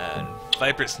Jordan. And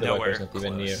Viper's nowhere. Viper's not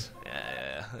even near.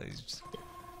 Yeah. He's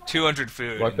 200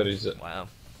 food. Viper is wow.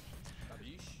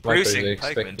 Viper is Producing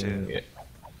pikemen expecting, too.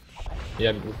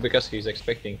 yeah, because he's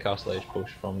expecting castle age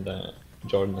push from the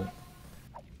Jordan.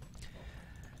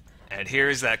 And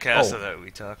here's that castle that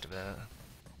we talked about.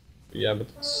 Yeah, but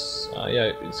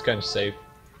it's kind of safe.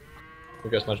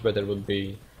 Because much better would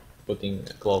be putting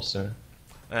closer.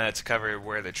 To cover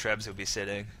where the Trebs will be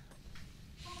sitting.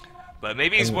 But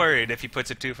maybe he's worried if he puts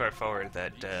it too far forward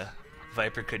that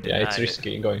Viper could deny it. Yeah, it's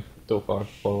risky going too far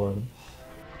forward.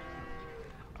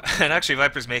 And actually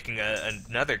Viper's making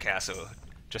another castle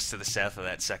just to the south of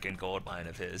that second gold mine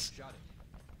of his.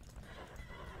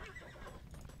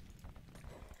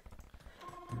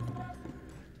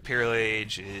 Imperial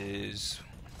Age is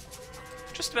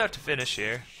just about to finish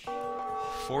here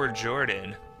for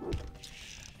Jordan.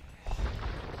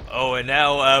 Oh, and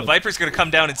now Viper's going to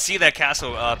come down and see that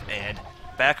castle up and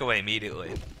back away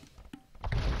immediately.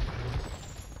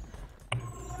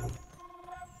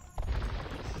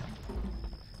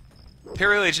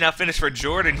 Imperial Age now finished for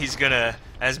Jordan. He's going to,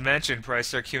 as mentioned, probably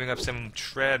start queuing up some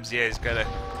Trebs. Yeah, he's got a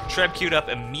Treb queued up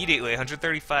immediately.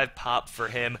 135 pop for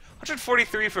him,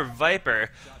 143 for Viper.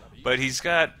 But he's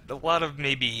got a lot of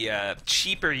maybe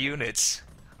cheaper units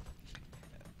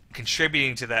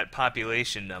contributing to that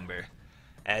population number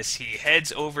as he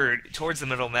heads over towards the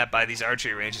middle map by these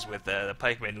archery ranges with the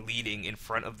pikemen leading in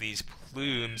front of these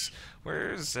plumes.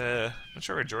 Where's I'm not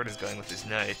sure where Jordan's going with his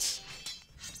knights.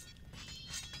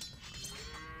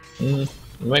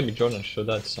 Maybe Jordan should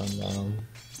add some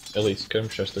elite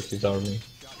skirmishers to his army.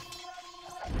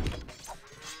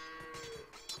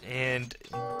 And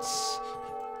it's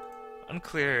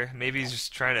unclear. Maybe he's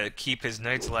just trying to keep his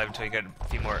knights alive until he got a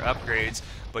few more upgrades.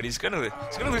 But he's gonna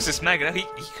lose this mag. Now, he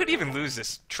could even lose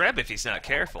this Treb if he's not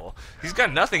careful. He's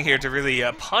got nothing here to really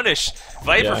punish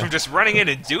Viper from just running in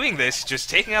and doing this, just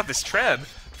taking out this Treb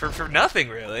for nothing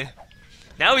really.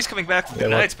 Now he's coming back with the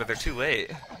knights, but they're too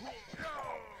late.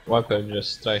 Viper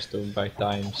just tries to buy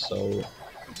time so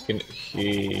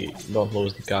he don't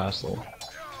lose the castle.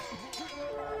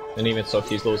 And even so, if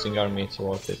he's losing army, it's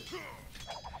worth it.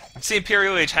 See,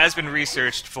 Imperial Age has been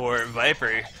researched for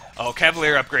Viper. Oh,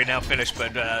 Cavalier upgrade now finished,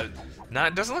 but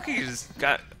doesn't look like he's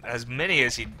got as many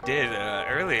as he did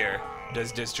earlier.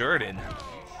 Does Jordan?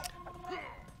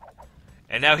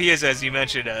 And now he is, as you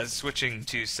mentioned, switching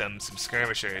to some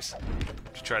skirmishers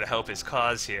to try to help his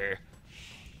cause here.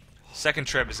 Second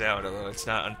Treb is out, although it's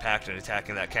not unpacked and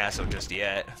attacking that castle just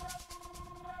yet.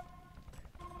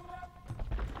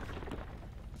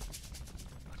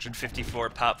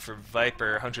 $154 pop for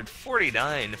Viper,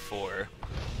 149 for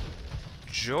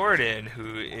Jordan,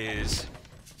 who is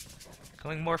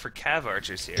going more for Cav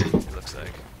Archers here, it looks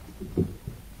like.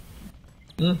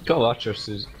 Cav Archers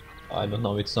is, I don't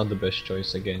know, it's not the best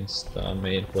choice against a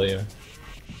main player.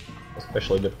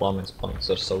 Especially the Plummet's punks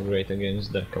are so great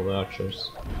against the Cav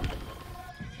Archers.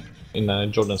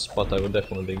 In Jordan's spot, I would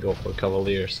definitely go for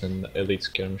Cavaliers and Elite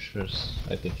Skirmishers.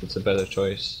 I think it's a better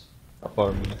choice of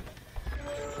army.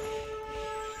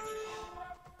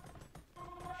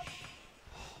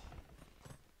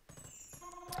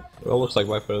 Well, looks like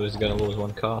Viper is gonna lose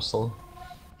one castle.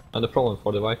 And the problem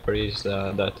for the Viper is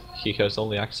that he has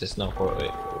only access now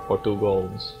for 2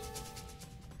 golds.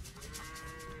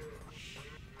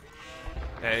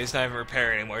 Yeah, he's not even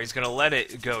repairing anymore. He's gonna let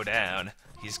it go down.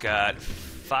 He's got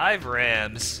 5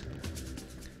 rams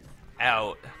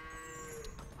out,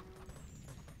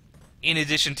 in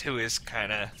addition to his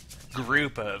kind of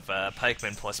group of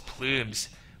pikemen plus plumes,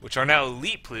 which are now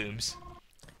elite plumes,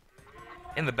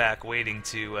 in the back waiting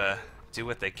to do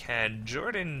what they can.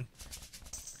 Jordan,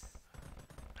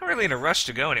 not really in a rush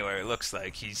to go anywhere. It looks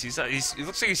like he looks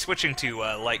like he's switching to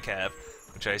light cav,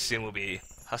 which I assume will be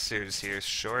hussars here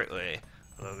shortly.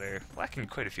 Although they're lacking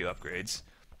quite a few upgrades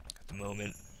at the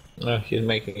moment. He's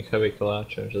making heavy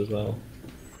archers as well.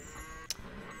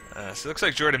 So it looks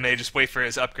like Jordan may just wait for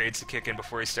his upgrades to kick in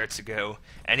before he starts to go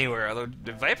anywhere. Although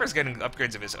the Viper's getting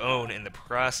upgrades of his own in the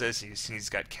process. He's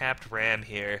got capped ram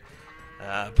here,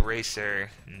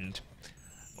 bracer, and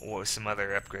some other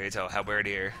upgrades. Oh,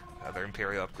 halberdier, other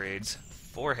imperial upgrades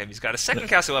for him. He's got a second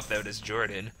castle up though. Does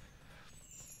Jordan?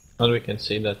 And we can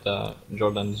see that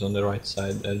Jordan is on the right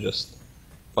side and just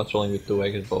patrolling with 2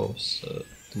 X bows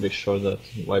to be sure that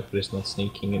Viper is not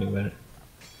sneaking anywhere.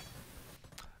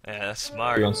 Yeah, that's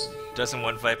smart. Doesn't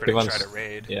want Viper to try to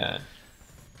raid. Yeah.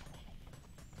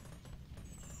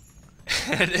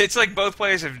 It's like both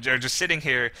players are just sitting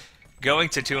here, going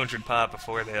to 200 pop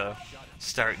before they'll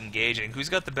start engaging. Who's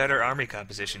got the better army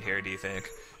composition here, do you think?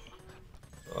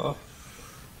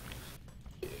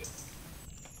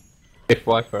 If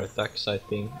Viper attacks, I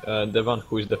think the one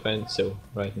who is defensive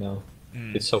right now.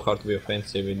 It's so hard to be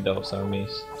offensive with those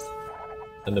armies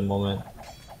at the moment.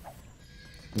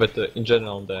 But in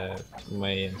general, the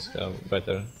Mayans have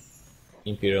better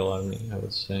Imperial army, I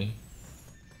would say.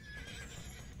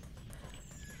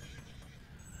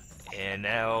 And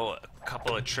now a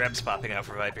couple of Trebs popping out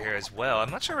for Viper here as well.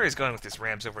 I'm not sure where he's going with this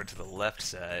Rams over to the left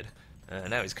side.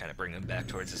 Now he's kind of bringing them back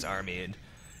towards his army. And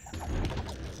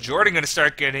Jordan going to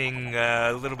start getting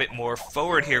a little bit more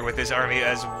forward here with his army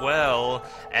as well,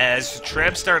 as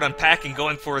Trebs start unpacking,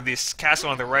 going for this castle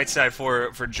on the right side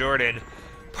for Jordan.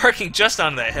 Parking just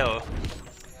on the hill.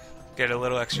 Get a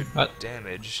little extra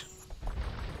damage.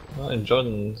 Well, and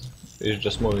Jordan is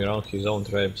just moving around his own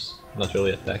Trebs, not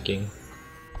really attacking.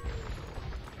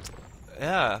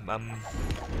 Yeah, I'm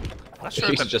not sure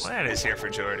what the plan is here for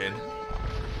Jordan.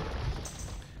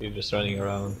 He's just running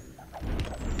around.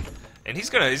 And he's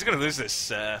gonna lose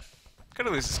this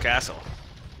castle.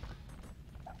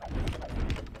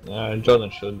 Jordan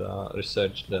should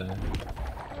research the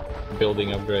building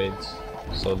upgrades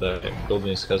so the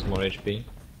building has more HP.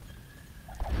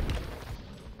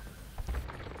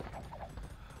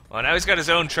 Well, now he's got his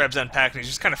own Trebs unpacked and he's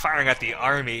just kind of firing at the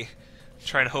army,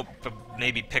 trying to hope to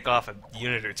maybe pick off a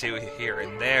unit or two here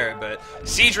and there. But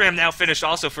Siege Ram now finished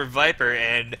also for Viper,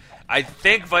 and I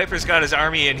think Viper's got his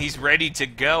army and he's ready to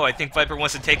go. I think Viper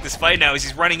wants to take this fight now as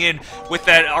he's running in with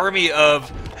that army of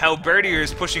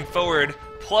halberdiers pushing forward,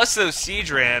 plus those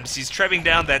Siege Rams. He's trebbing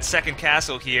down that second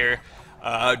castle here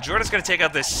Jordan's going to take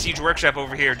out this siege workshop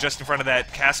over here just in front of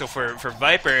that castle for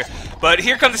Viper. But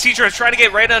here come the siege tribes trying to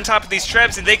get right on top of these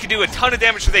trebs, and they can do a ton of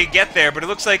damage when they get there, but it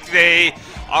looks like they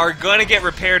are going to get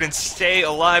repaired and stay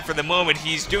alive for the moment.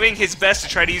 He's doing his best to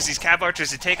try to use these cav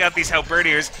archers to take out these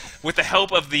halberdiers with the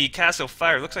help of the castle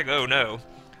fire. Looks like, oh no,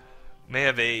 may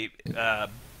have a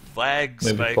lag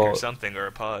spike or something, or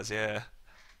a pause, yeah.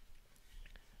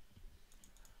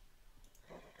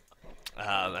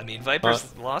 I mean,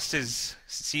 Viper's lost his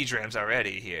siege rams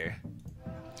already here.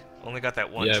 Only got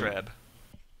that one treb.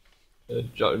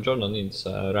 Jordan needs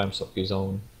rams of his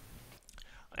own.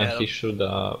 And he should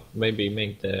maybe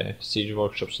make the siege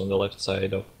workshops on the left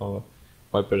side of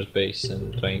Viper's base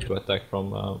and trying to attack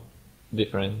from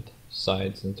different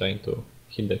sides and trying to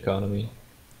hit the economy.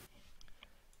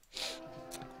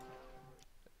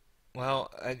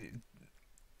 Well,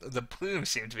 the plumes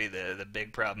seem to be the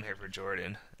big problem here for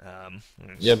Jordan.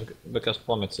 Yeah, because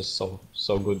plummets is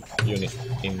so good unit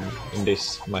in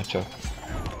this matchup.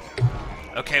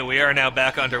 Okay, we are now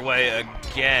back underway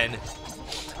again,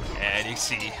 and you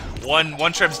see one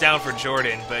treb's down for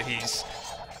Jordan, but he's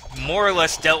more or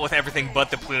less dealt with everything but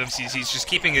the plumes. He's just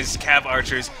keeping his cav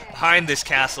archers behind this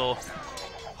castle,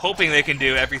 hoping they can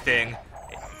do everything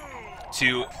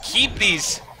to keep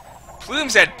these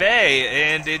plumes at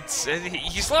bay, and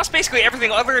he's lost basically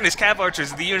everything other than his cav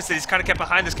archers, the units that he's kind of kept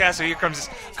behind this castle. Here comes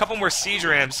a couple more siege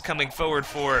rams coming forward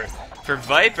for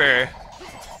Viper.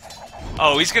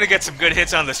 Oh, he's going to get some good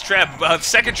hits on this treb. The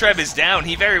second treb is down.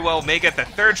 He very well may get the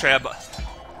third treb.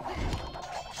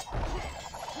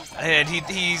 And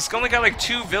he's only got like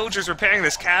 2 villagers repairing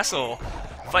this castle.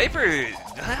 Viper,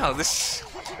 wow, it's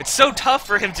so tough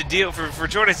for him to deal, for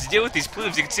Jordan to deal with these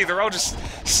plumes. You can see they're all just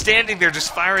standing there,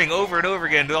 just firing over and over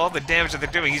again to all the damage that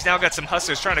they're doing. He's now got some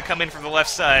hustlers trying to come in from the left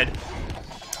side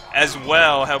as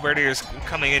well. Halberdiers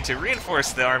coming in to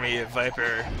reinforce the army of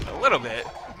Viper a little bit.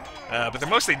 But they're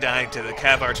mostly dying to the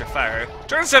cav archer fire.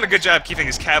 Jordan's done a good job keeping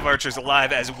his cav archers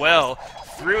alive as well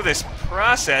through this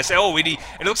process. Oh, it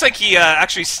looks like he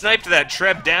actually sniped that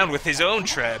treb down with his own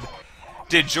treb.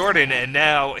 Did Jordan, and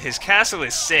now his castle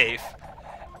is safe.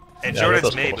 And yeah,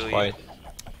 Jordan's maybe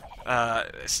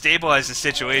stabilized the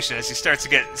situation as he starts to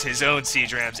get his own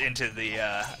siege rams into the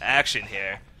action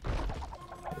here.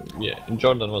 Yeah,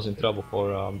 Jordan was in trouble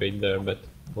for a bit there, but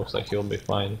looks like he'll be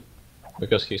fine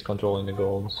because he's controlling the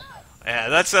golds. Yeah,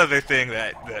 that's the other thing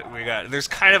that we got. There's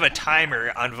kind of a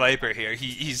timer on Viper here.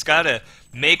 He's got to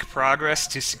make progress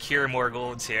to secure more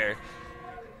golds here.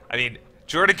 I mean,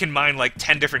 Jordan can mine like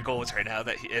 10 different golds right now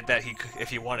that he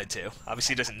if he wanted to.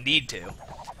 Obviously, he doesn't need to.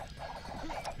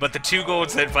 But the 2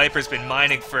 golds that Viper's been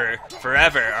mining for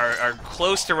forever are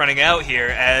close to running out here,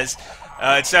 as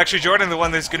it's actually Jordan the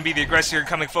one that's going to be the aggressor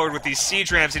coming forward with these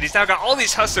siege rams, and he's now got all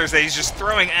these hustlers that he's just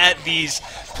throwing at these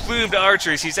plumed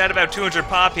archers. He's at about 200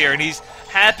 pop here, and he's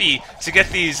happy to get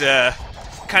these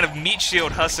kind of meat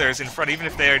shield hustlers in front, even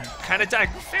if they're kind of dying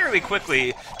fairly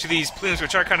quickly to these plumes,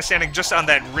 which are kind of standing just on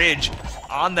that ridge,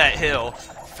 on that hill.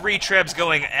 3 trebs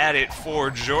going at it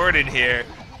for Jordan here.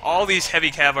 All these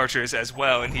heavy cav archers as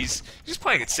well, and he's just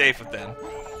playing it safe with them.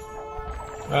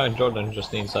 Jordan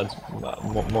just needs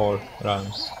more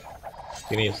rams.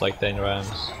 He needs like 10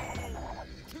 rams.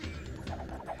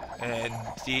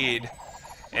 Indeed.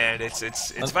 And it's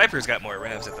Viper's got more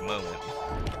rams at the moment.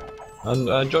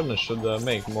 And Jordan should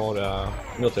make more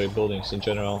military buildings in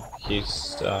general.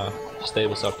 His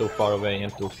stables are too far away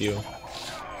and too few.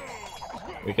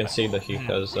 We can see that he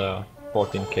has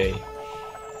 14k.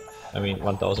 I mean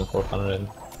 1,400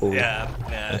 food. Yeah,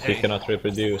 and he cannot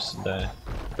reproduce the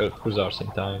hussars in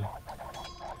time.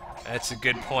 That's a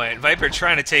good point. Viper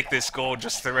trying to take this gold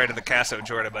just to the right of the castle of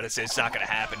Jordan, but it's not going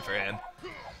to happen for him.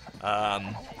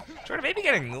 Jordan may be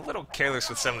getting a little careless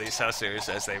with some of these hustlers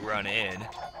as they run in.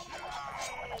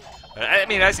 But, I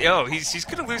mean, he's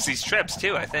going to lose these trebs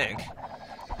too, I think.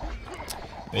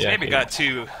 He's maybe got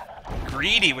too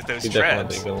greedy with those trebs.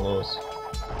 Definitely going to lose.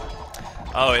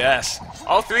 Oh yes,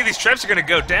 all 3 of these trebs are going to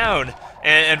go down,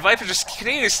 and Viper just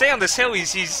continuing to stay on this hill.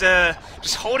 He's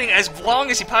just holding as long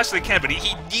as he possibly can, but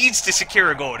he needs to secure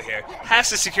a gold here. Has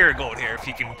to secure a gold here if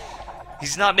he can.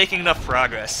 He's not making enough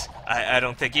progress, I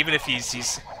don't think, even if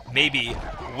he's maybe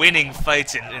winning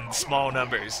fights in small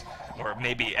numbers, or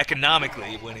maybe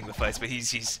economically winning the fights, but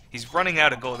he's running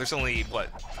out of gold. There's only, what,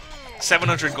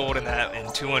 700 gold in that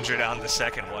and 200 on the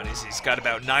second one. He's got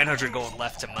about 900 gold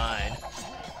left to mine.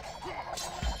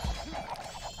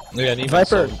 Yeah, and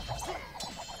Viper.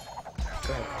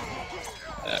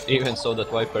 Even so that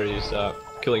Viper is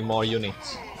killing more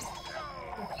units,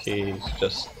 he's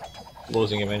just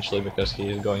losing eventually because he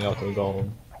is going out of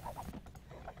gold.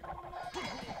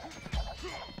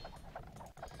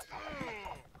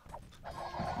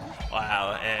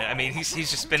 and I mean he's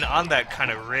just been on that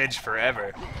kind of ridge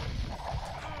forever.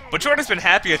 But Jordan's been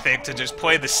happy, I think, to just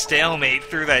play the stalemate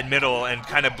through that middle and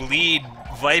kind of bleed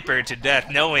Viper to death,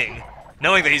 knowing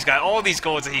that he's got all these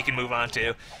golds that he can move on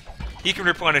to. He can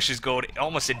replenish his gold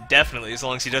almost indefinitely as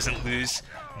long as he doesn't lose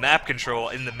map control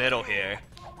in the middle here.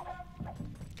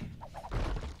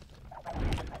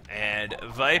 And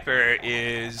Viper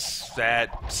is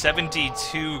at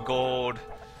 72 gold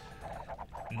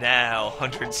now,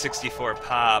 164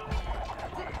 pop.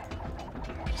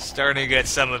 Starting to get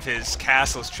some of his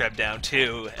castles trebbed down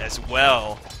too, as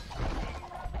well.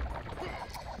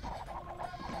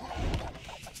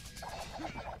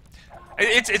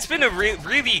 It's been a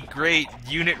really great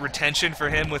unit retention for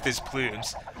him with his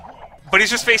plumes, but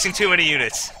he's just facing too many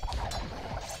units.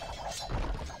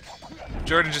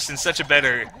 Jordan just in such a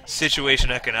better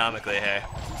situation economically here.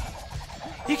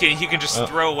 He can just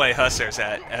throw away hussars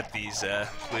at these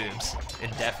plumes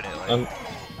indefinitely.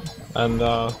 And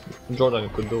Jordan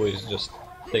could do is just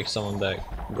take some of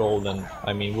that gold and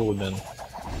wood and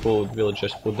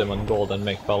villagers, put them on gold and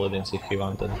make paladins if he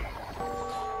wanted.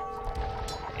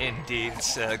 Indeed,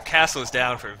 castle is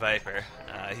down for Viper.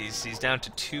 He's down to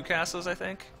 2 castles, I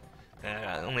think.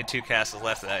 Only 2 castles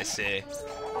left that I see.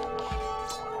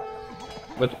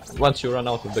 But once you run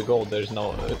out of the gold, there's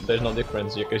no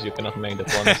difference because you cannot make the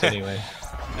planets anyway.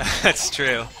 That's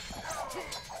true.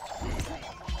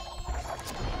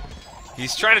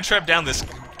 He's trying to trap down this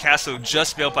castle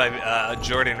just built by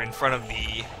Jordan in front of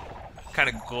the kind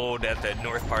of gold at the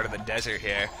north part of the desert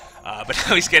here. But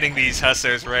now he's getting these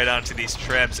hussars right onto these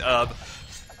trebs of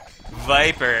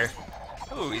Viper.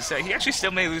 Oh, he actually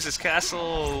still may lose his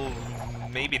castle.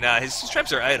 Maybe not. His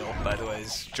trebs are idle, by the way.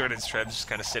 Jordan's trebs just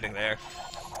kind of sitting there.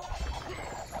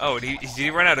 Oh, did he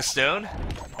run out of stone?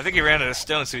 I think he ran out of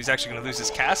stone, so he's actually going to lose his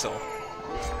castle.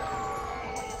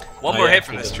 One more hit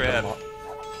from this treb.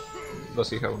 Does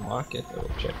he have a market? I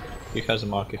will check. If he has a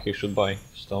market, he should buy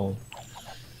stone.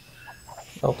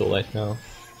 Not too late now.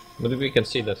 But we can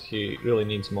see that he really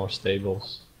needs more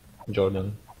stables,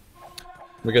 Jordan.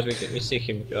 Because we see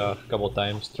him a couple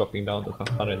times dropping down to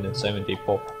 170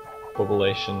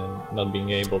 population and not being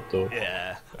able to.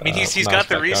 Yeah, I mean he's got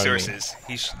the resources.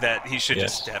 Army. He should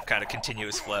just have kind of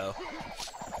continuous flow.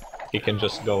 He can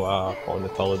just go for the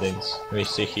paladins. We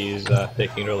see he's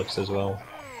taking relics as well.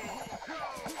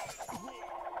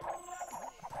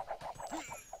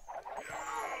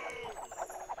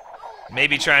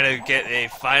 Maybe trying to get a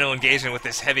final engagement with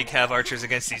his heavy cav archers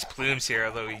against these plumes here,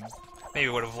 although he maybe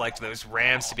would have liked those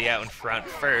rams to be out in front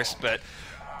first, but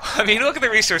I mean, look at the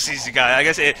resources he got. I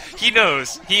guess he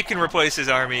knows he can replace his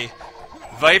army.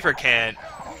 Viper can't.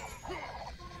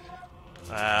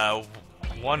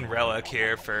 1 relic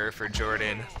here for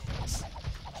Jordan.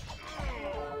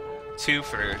 2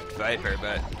 for Viper,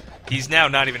 but he's now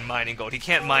not even mining gold. He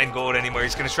can't mine gold anymore.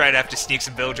 He's going to try to have to sneak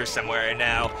some villagers somewhere, and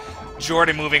now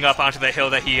Jordan moving up onto the hill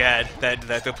that he had, that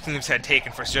the plumes had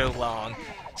taken for so long,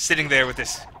 sitting there with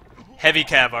this heavy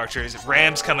cav archers,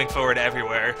 rams coming forward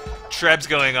everywhere, trebs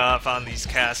going off on these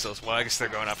castles. Well, I guess they're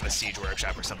going off in a siege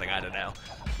workshop or something, I don't know.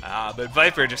 But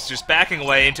Viper just backing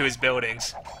away into his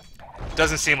buildings.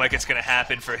 Doesn't seem like it's going to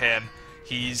happen for him.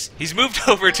 He's moved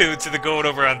over to the gold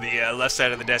over on the left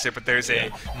side of the desert, but there's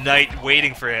a knight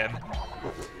waiting for him.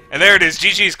 And there it is,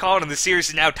 GG's called, and the series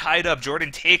is now tied up.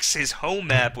 Jordan takes his home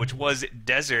map, which was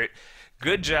desert.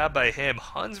 Good job by him.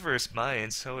 Huns versus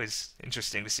Mayans, always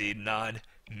interesting to see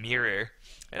non-mirror.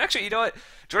 And actually, you know what?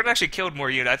 Jordan actually killed more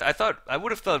units. I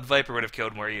would have thought Viper would have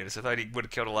killed more units. I thought he would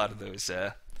have killed a lot of those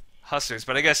hussars,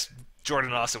 but I guess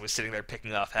Jordan also was sitting there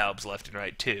picking off halbs left and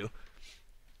right too.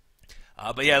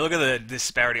 But yeah, look at the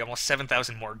disparity. Almost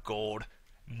 7,000 more gold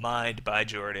mined by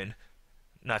Jordan.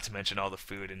 Not to mention all the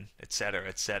food and etc.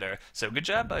 etc. So good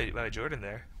job by Jordan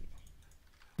there.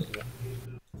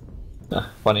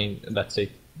 Funny, that's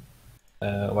it.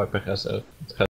 Viper has